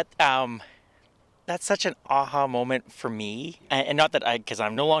 That's such an aha moment for me, and not that because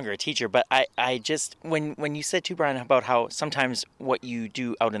I'm no longer a teacher, but I just when you said too, Brian, about how sometimes what you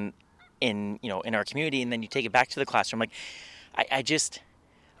do out in our community and then you take it back to the classroom, like I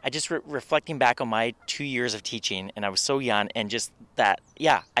just reflecting back on my 2 years of teaching, and I was so young, and just that,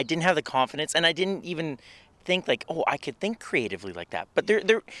 I didn't have the confidence, and I didn't even think I could think creatively like that. But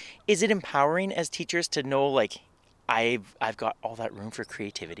there is it empowering as teachers to know I've got all that room for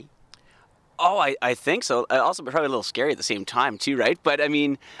creativity? Oh, I think so. Also probably a little scary at the same time too, right? But I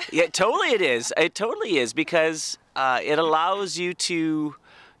mean, yeah, totally it is. It totally is, because it allows you to,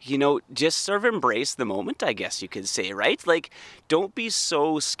 just sort of embrace the moment, I guess you could say, right? Don't be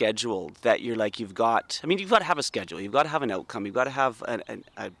so scheduled that you're you've got to have a schedule. You've got to have an outcome. You've got to have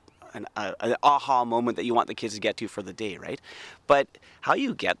an aha moment that you want the kids to get to for the day, right? But how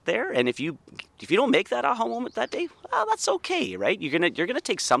you get there, and if you don't make that aha moment that day, well, that's okay, right? You're gonna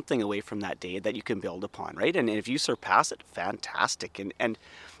take something away from that day that you can build upon, right? And if you surpass it, fantastic. And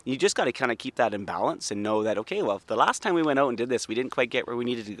you just got to kind of keep that in balance and know that, okay, well, if the last time we went out and did this, we didn't quite get where we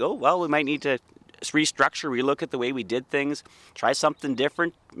needed to go, well, we might need to restructure, relook at the way we did things, try something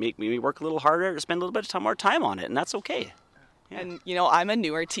different, maybe work a little harder, spend a little bit of more time on it, and that's okay. Yeah. And, I'm a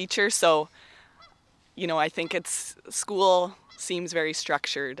newer teacher, so, I think school seems very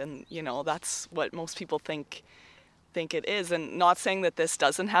structured, and, that's what most people think it is. And not saying that this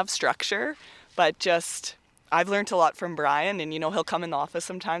doesn't have structure, but just, I've learned a lot from Brian, and, he'll come in the office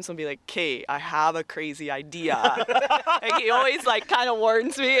sometimes and be like, "Kay, I have a crazy idea." He always, kind of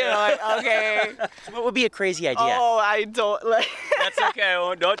warns me, and I'm like, okay. So what would be a crazy idea? Oh, I don't, That's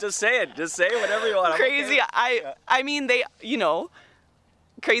okay. Don't just say it. Just say whatever you want. Crazy. Okay. I mean, they,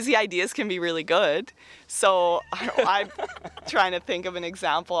 crazy ideas can be really good. So I'm trying to think of an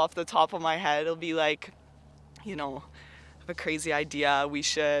example off the top of my head. It'll be I have a crazy idea. We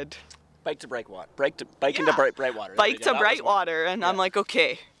should bike to Brightwater. Bike into Brightwater. Bike to Brightwater, and I'm like,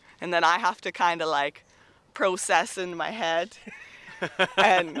 okay. And then I have to kind of process in my head.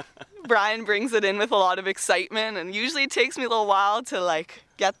 And Brian brings it in with a lot of excitement, and usually it takes me a little while to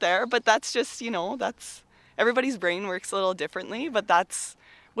get there, but that's just, that's everybody's brain works a little differently, but that's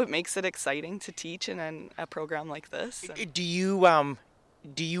what makes it exciting to teach in a program like this. Do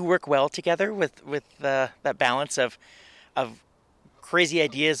you work well together with that balance of crazy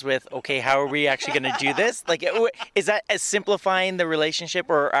ideas with, okay, how are we actually going to do this? Is that as simplifying the relationship,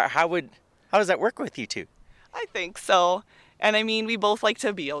 or how does that work with you two? I think so. And I mean, we both like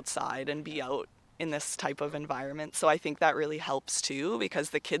to be outside and be out in this type of environment. So I think that really helps too, because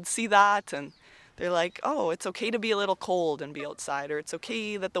the kids see that and they're like, oh, it's okay to be a little cold and be outside, or it's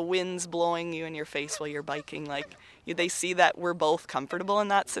okay that the wind's blowing you in your face while you're biking. They see that we're both comfortable in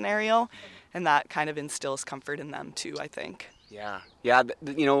that scenario, and that kind of instills comfort in them too, I think. Yeah. And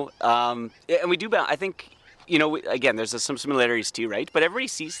we do, I think, you know, again, there's some similarities too, right? But everybody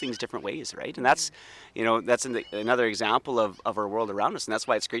sees things different ways, right? And that's, you know, that's another example of our world around us. And that's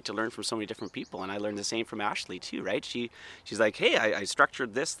why it's great to learn from so many different people. And I learned the same from Ashley too, right? She's like, hey, I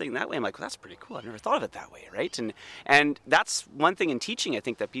structured this thing that way. I'm like, well, that's pretty cool. I've never thought of it that way, right? And that's one thing in teaching, I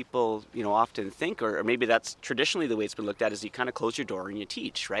think, that people, you know, often think, or maybe that's traditionally the way it's been looked at, is you kind of close your door and you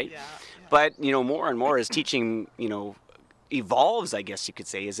teach, right? Yeah. But, you know, more and more as teaching, you know, evolves, I guess you could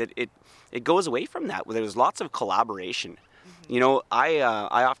say, is it goes away from that. There's lots of collaboration. You know, I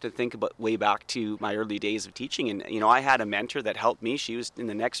often think about way back to my early days of teaching, and, you know, I had a mentor that helped me. She was in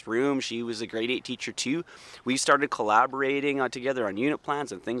the next room. She was a grade 8 teacher too. We started collaborating together on unit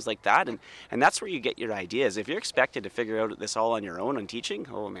plans and things like that, and that's where you get your ideas. If you're expected to figure out this all on your own on teaching,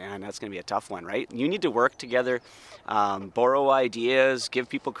 oh man, that's going to be a tough one, right? You need to work together, borrow ideas, give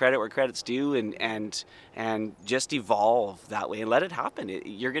people credit where credit's due, and just evolve that way and let it happen.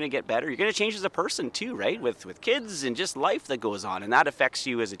 You're going to get better. You're going to change as a person too, right? With kids and just life that goes on, and that affects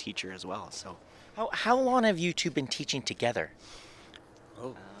you as a teacher as well. So, how long have you two been teaching together?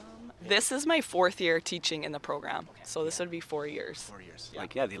 This is my 4th year teaching in the program, so this would be 4 years. 4 years. Yeah.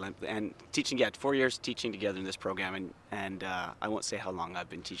 Like, yeah, and teaching, 4 years teaching together in this program, and I won't say how long I've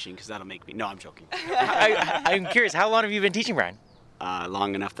been teaching because that'll make me. No, I'm joking. I'm curious. How long have you been teaching, Brian?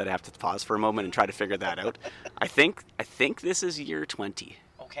 Long enough that I have to pause for a moment and try to figure that out. I think this is year 20.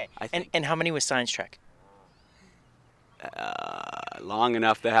 Okay. And how many was Science Trek? Long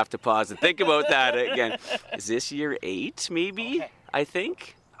enough to have to pause and think about that again. Is this year 8, maybe? Okay. I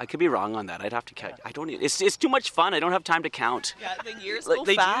think. I could be wrong on that. I'd have to count. I don't. It's too much fun. I don't have time to count. Yeah, the years go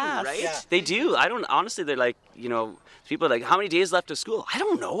fast. Do, right? Yeah. They do. I don't. Honestly, they're like, you know, people are like, how many days left of school? I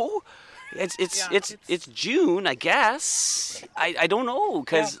don't know. It's June, I guess. I don't know,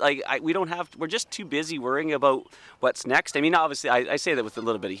 because we're just too busy worrying about what's next. I mean, obviously, I say that with a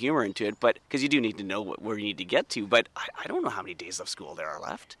little bit of humor into it, but because you do need to know where you need to get to. But I don't know how many days of school there are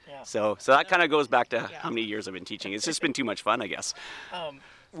left. Yeah. So that kind of goes back to how many years I've been teaching. It's just been too much fun, I guess.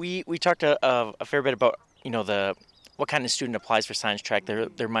 We talked a fair bit about, you know, what kind of student applies for Science Track, their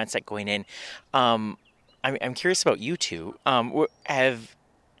mindset going in. I'm curious about you two.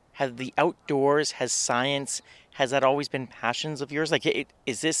 Have the outdoors, has science, has that always been passions of yours? Like,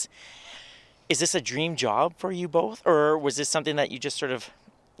 is this a dream job for you both? Or was this something that you just sort of,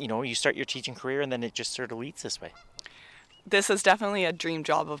 you know, you start your teaching career and then it just sort of leads this way? This is definitely a dream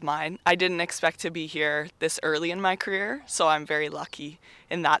job of mine. I didn't expect to be here this early in my career, so I'm very lucky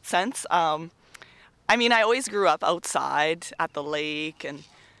in that sense. I mean, I always grew up outside at the lake and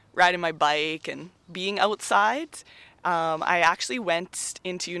riding my bike and being outside. I actually went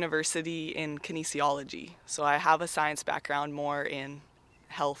into university in kinesiology, so I have a science background more in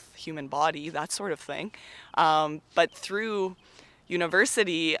health, human body, that sort of thing. But through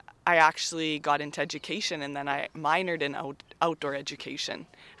university, I actually got into education, and then I minored in outdoor education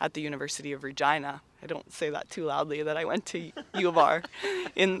at the University of Regina. I don't say that too loudly that I went to U of R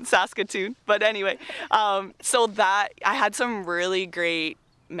in Saskatoon. But anyway, so that I had some really great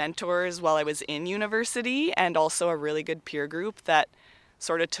mentors while I was in university, and also a really good peer group that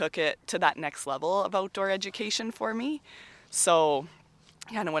sort of took it to that next level of outdoor education for me. So,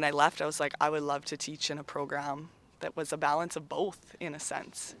 yeah, and when I left, I was like, I would love to teach in a program that was a balance of both, in a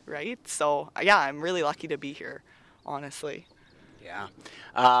sense, right? So, yeah, I'm really lucky to be here, honestly. Yeah.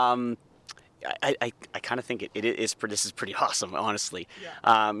 I kind of think this is pretty awesome, honestly.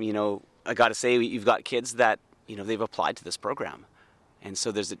 Yeah. You know, I got to say, you've got kids that, you know, they've applied to this program. And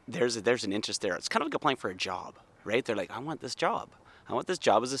so there's an interest there. It's kind of like applying for a job, right? They're like, I want this job. I want this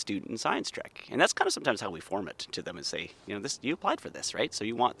job as a student in Science Trek. And that's kind of sometimes how we form it to them and say, you know, you applied for this, right? So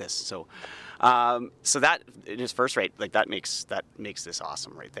you want this. So that in its first rate, like that makes this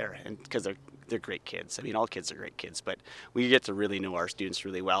awesome right there. And because they're great kids. I mean, all kids are great kids, but we get to really know our students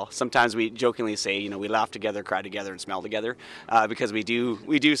really well. Sometimes we jokingly say, you know, we laugh together, cry together, and smell together, because we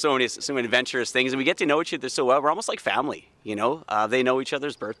do so many adventurous things, and we get to know each other so well. We're almost like family, you know. They know each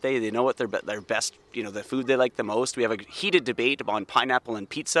other's birthday. They know what their best, you know, the food they like the most. We have a heated debate on pineapple and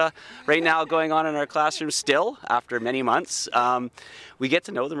pizza right now going on in our classroom still after many months. We get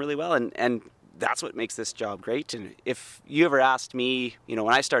to know them really well, and that's what makes this job great. And if you ever asked me, you know,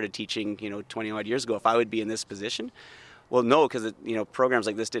 when I started teaching, you know, 20 odd years ago, if I would be in this position, well, no, because, you know, programs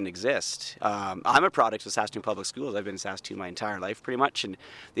like this didn't exist. I'm a product of Saskatoon Public Schools. I've been in Saskatoon my entire life, pretty much, and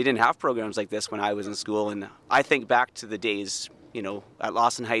they didn't have programs like this when I was in school. And I think back to the days, you know, at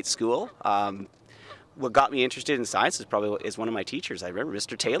Lawson Heights School. What got me interested in science is one of my teachers. I remember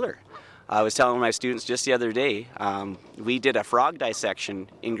Mr. Taylor. I was telling my students just the other day, we did a frog dissection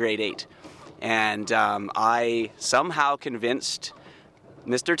in grade 8. And I somehow convinced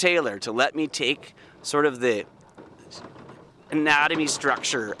Mr. Taylor to let me take sort of the anatomy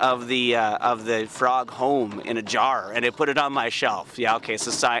structure of the frog home in a jar, and I put it on my shelf. Yeah, okay,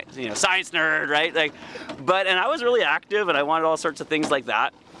 so science nerd, right? And I was really active, and I wanted all sorts of things like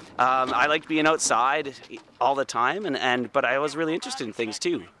that. I liked being outside all the time, but I was really interested in things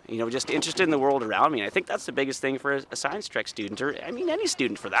too. Just interested in the world around me. And I think that's the biggest thing for a science trek student, or any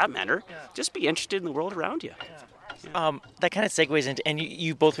student for that matter. Yeah. Just be interested in the world around you. Yeah. That kind of segues into, and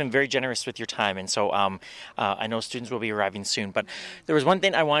you've both been very generous with your time, and so I know students will be arriving soon. But there was one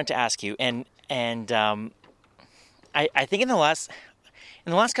thing I wanted to ask you, and I think in the last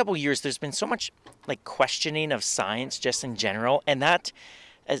couple of years, there's been so much questioning of science just in general, and that.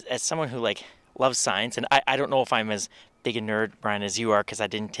 As someone who loves science, and I don't know if I'm as big a nerd, Brian, as you are, because I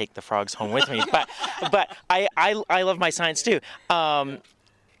didn't take the frogs home with me, but I love my science too, and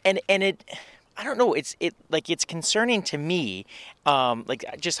it I don't know, it's concerning to me,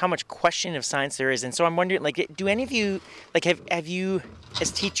 just how much questioning of science there is, and so I'm wondering, do any of you have you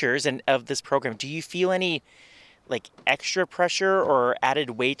as teachers and of this program, do you feel any extra pressure or added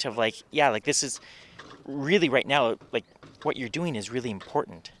weight of this is really right now what you're doing is really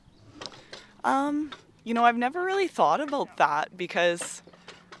important? I've never really thought about that, because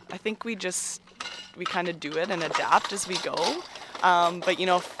I think we kind of do it and adapt as we go. But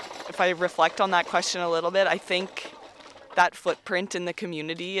if I reflect on that question a little bit, I think that footprint in the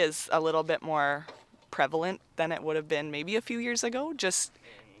community is a little bit more prevalent than it would have been maybe a few years ago. Just,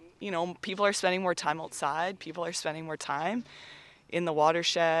 people are spending more time outside, people are spending more time in the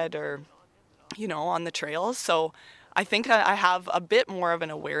watershed or, on the trails. So I think I have a bit more of an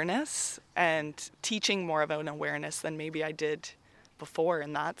awareness and teaching more of an awareness than maybe I did before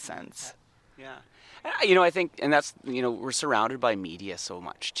in that sense. Yeah. I think, and that's, we're surrounded by media so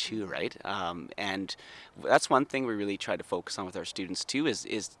much too, right? And that's one thing we really try to focus on with our students too is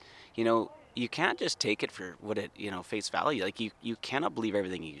you can't just take it for what it, face value. You cannot believe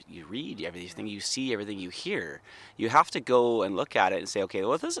everything you read, everything you see, everything you hear. You have to go and look at it and say, okay,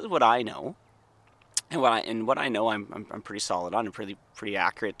 well, this is what I know. And what I know, I'm pretty solid on and pretty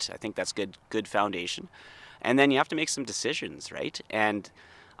accurate. I think that's good foundation. And then you have to make some decisions, right? And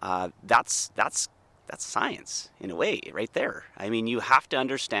that's science in a way, right there. You have to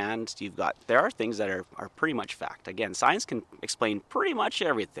understand. There are things that are pretty much fact. Again, science can explain pretty much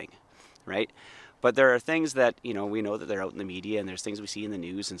everything, right? But there are things that we know that they're out in the media, and there's things we see in the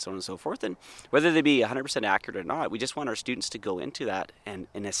news and so on and so forth. And whether they be 100% accurate or not, we just want our students to go into that and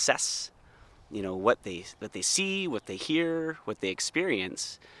assess. What they see, what they hear, what they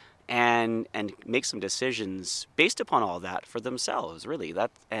experience, and make some decisions based upon all that for themselves, really.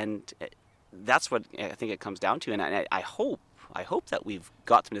 That's what I think it comes down to, and I hope that we've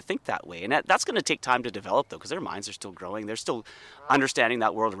got them to think that way. And that's going to take time to develop, though, because their minds are still growing. They're still understanding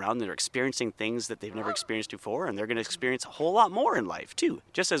that world around them. They're experiencing things that they've never experienced before, and they're going to experience a whole lot more in life, too,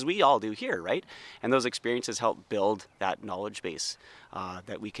 just as we all do here, right? And those experiences help build that knowledge base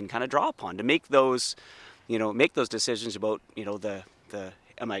that we can kind of draw upon to make those decisions about, the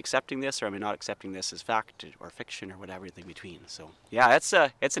am I accepting this or am I not accepting this as fact or fiction or whatever in between. So yeah, it's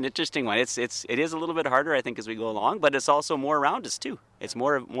an interesting one. It is a little bit harder, I think, as we go along, but it's also more around us too. It's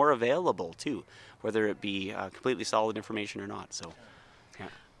more available too, whether it be completely solid information or not. So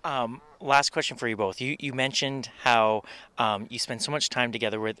yeah. Last question for you both. You mentioned how you spend so much time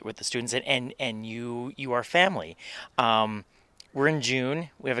together with the students, and you are family. We're in June.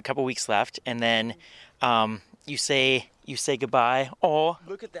 We have a couple weeks left, and then you say goodbye. Oh,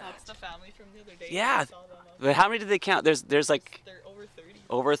 look at that. That's the family from the other day. Yeah. But how many did they count? There's they're over 30.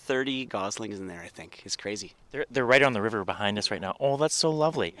 Over 30 goslings in there, I think. It's crazy. They're right on the river behind us right now. Oh, that's so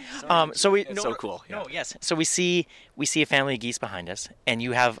lovely. So cool. Yeah. No, yes. So we see a family of geese behind us, and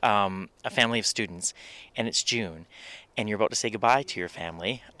you have a family of students, and it's June, and you're about to say goodbye to your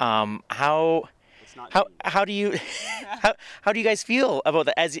family. How do you guys feel about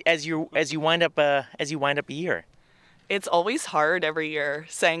that as you wind up a year? It's always hard every year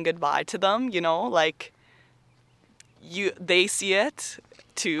saying goodbye to them, they see it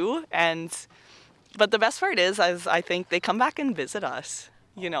too, but the best part is I think they come back and visit us,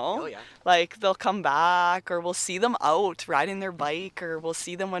 Oh, yeah. They'll come back, or we'll see them out riding their bike, or we'll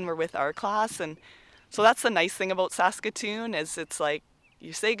see them when we're with our class. And so that's the nice thing about Saskatoon is it's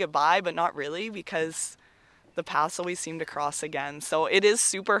you say goodbye, but not really, because the paths always seem to cross again. So it is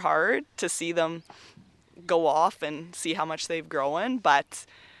super hard to see them go off and see how much they've grown, but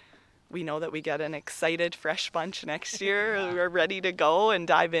we know that we get an excited, fresh bunch next year. We're ready to go and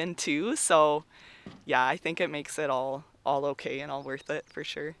dive in too. So yeah, I think it makes it all okay and all worth it for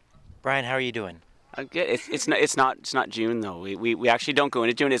sure. Brian, how are you doing? It's not June though. We actually don't go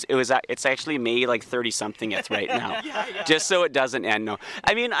into June. It's actually May 30-something right now. Just so it doesn't end. No,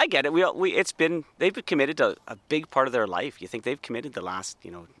 I mean I get it. They've been committed to a big part of their life. You think they've committed the last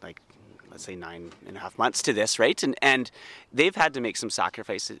let's say 9.5 months to this, right? And they've had to make some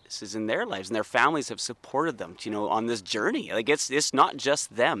sacrifices in their lives, and their families have supported them, on this journey. Like it's not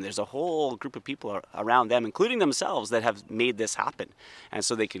just them. There's a whole group of people around them, including themselves, that have made this happen, and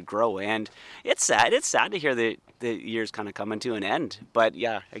so they could grow. And it's sad. It's sad to hear the year's kind of coming to an end. But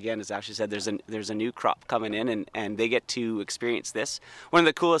yeah, again, as Ashley said, there's a new crop coming in, and they get to experience this. One of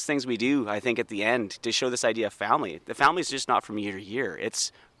the coolest things we do, I think, at the end to show this idea of family. The family is just not from year to year.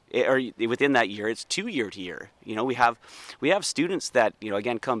 Or within that year, it's 2 year to year. We have students that,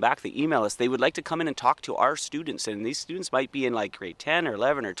 again, come back, they email us, they would like to come in and talk to our students, and these students might be in grade 10 or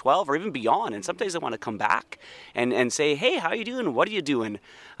 11 or 12 or even beyond, and sometimes they want to come back and say, hey, how are you doing? What are you doing?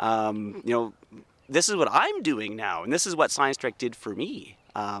 This is what I'm doing now, and this is what Science Trek did for me.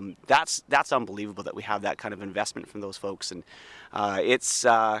 That's unbelievable that we have that kind of investment from those folks, and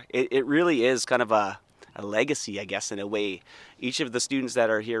it really is kind of a legacy, I guess, in a way. Each of the students that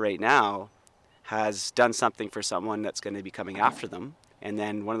are here right now has done something for someone that's going to be coming after them, and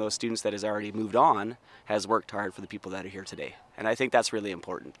then one of those students that has already moved on has worked hard for the people that are here today. And I think that's really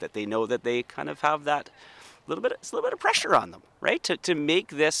important, that they know that they kind of have that little bit of pressure on them, right, to make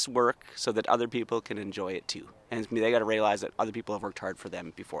this work so that other people can enjoy it too. And they got to realize that other people have worked hard for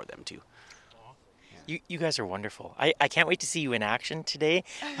them before them too. You guys are wonderful. I can't wait to see you in action today.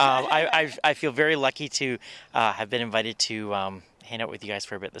 I feel very lucky to have been invited to hang out with you guys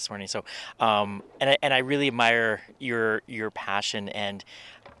for a bit this morning. So, and I really admire your passion, and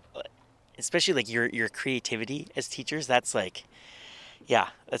especially your creativity as teachers. That's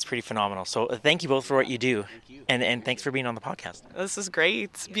that's pretty phenomenal. So thank you both for what you do. And thanks for being on the podcast. This is great.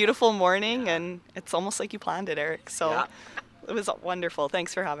 It's a beautiful morning, and it's almost like you planned it, Eric. So. Yeah. It was wonderful.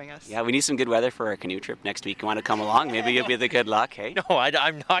 Thanks for having us. Yeah, we need some good weather for our canoe trip next week. You want to come along? Maybe you'll be the good luck, hey? No,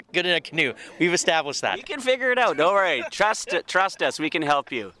 I'm not good in a canoe. We've established that. You can figure it out. Don't worry. Trust us. We can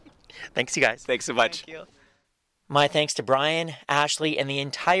help you. Thanks, you guys. Thanks so much. Thank you. My thanks to Brian, Ashley, and the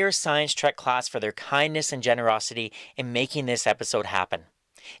entire Science Trek class for their kindness and generosity in making this episode happen.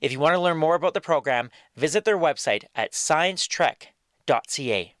 If you want to learn more about the program, visit their website at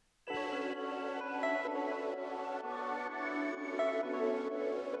sciencetrek.ca.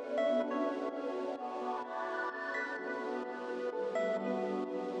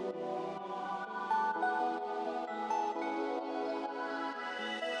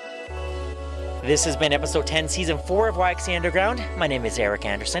 This has been episode 10, season 4 of YXC Underground. My name is Eric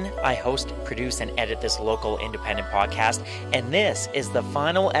Anderson. I host, produce, and edit this local independent podcast, and this is the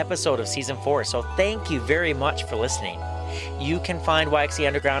final episode of season 4, so thank you very much for listening. You can find YXC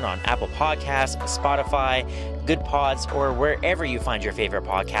Underground on Apple Podcasts, Spotify, Good Pods, or wherever you find your favorite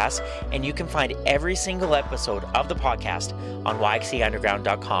podcasts, and you can find every single episode of the podcast on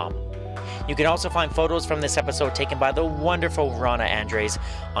yxcunderground.com. You can also find photos from this episode taken by the wonderful Rana Andres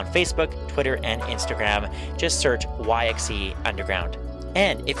on Facebook, Twitter, and Instagram. Just search YXC Underground.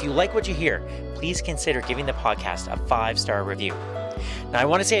 And if you like what you hear, please consider giving the podcast a 5-star review. Now, I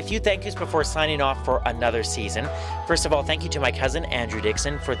want to say a few thank yous before signing off for another season. First of all, thank you to my cousin, Andrew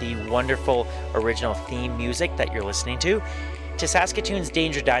Dixon, for the wonderful original theme music that you're listening to. To Saskatoon's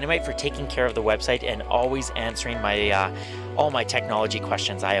Danger Dynamite for taking care of the website and always answering my all my technology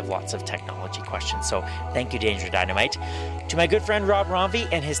questions. I have lots of technology questions, so thank you, Danger Dynamite. To my good friend Rob Ronvi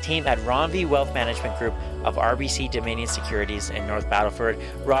and his team at Ronvi Wealth Management Group of RBC Dominion Securities in North Battleford.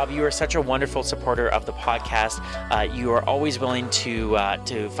 Rob, you are such a wonderful supporter of the podcast. You are always willing to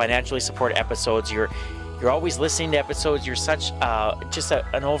financially support episodes. You're always listening to episodes. You're such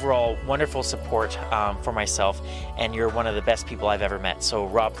an overall wonderful support for myself, and you're one of the best people I've ever met. So,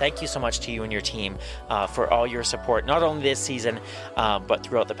 Rob, thank you so much to you and your team for all your support, not only this season, but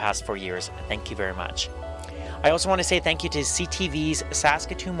throughout the past 4 years. Thank you very much. I also want to say thank you to CTV's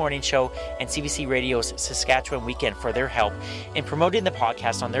Saskatoon Morning Show and CBC Radio's Saskatchewan Weekend for their help in promoting the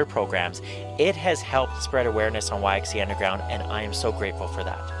podcast on their programs. It has helped spread awareness on YXC Underground, and I am so grateful for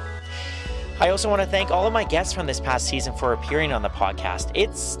that. I also want to thank all of my guests from this past season for appearing on the podcast.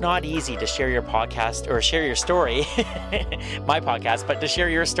 It's not easy to share your podcast or share your story, my podcast, but to share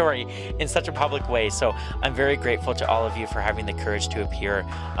your story in such a public way. So I'm very grateful to all of you for having the courage to appear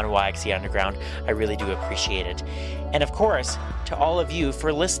on YXC Underground. I really do appreciate it. And of course, to all of you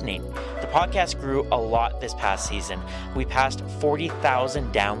for listening. The podcast grew a lot this past season. We passed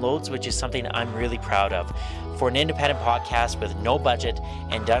 40,000 downloads, which is something I'm really proud of. For an independent podcast with no budget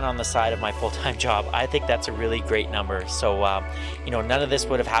and done on the side of my full-time job, I think that's a really great number. So, none of this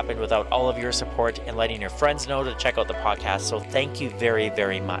would have happened without all of your support and letting your friends know to check out the podcast. So thank you very,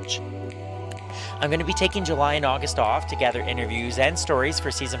 very much. I'm going to be taking July and August off to gather interviews and stories for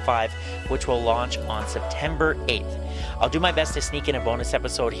Season 5, which will launch on September 8th. I'll do my best to sneak in a bonus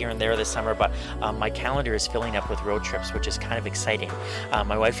episode here and there this summer, but my calendar is filling up with road trips, which is kind of exciting.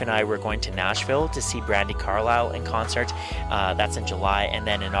 My wife and I were going to Nashville to see Brandi Carlile in concert. That's in July. And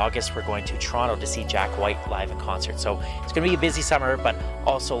then in August, we're going to Toronto to see Jack White live in concert. So it's going to be a busy summer, but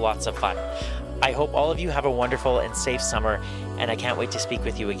also lots of fun. I hope all of you have a wonderful and safe summer, and I can't wait to speak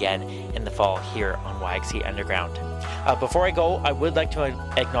with you again in the fall here on YXE Underground. Before I go, I would like to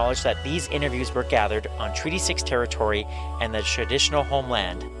acknowledge that these interviews were gathered on Treaty 6 territory and the traditional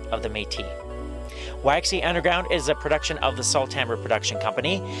homeland of the Métis. YXE Underground is a production of the Salthammer Production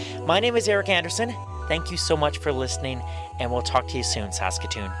Company. My name is Eric Anderson. Thank you so much for listening, and we'll talk to you soon,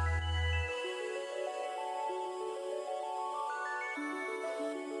 Saskatoon.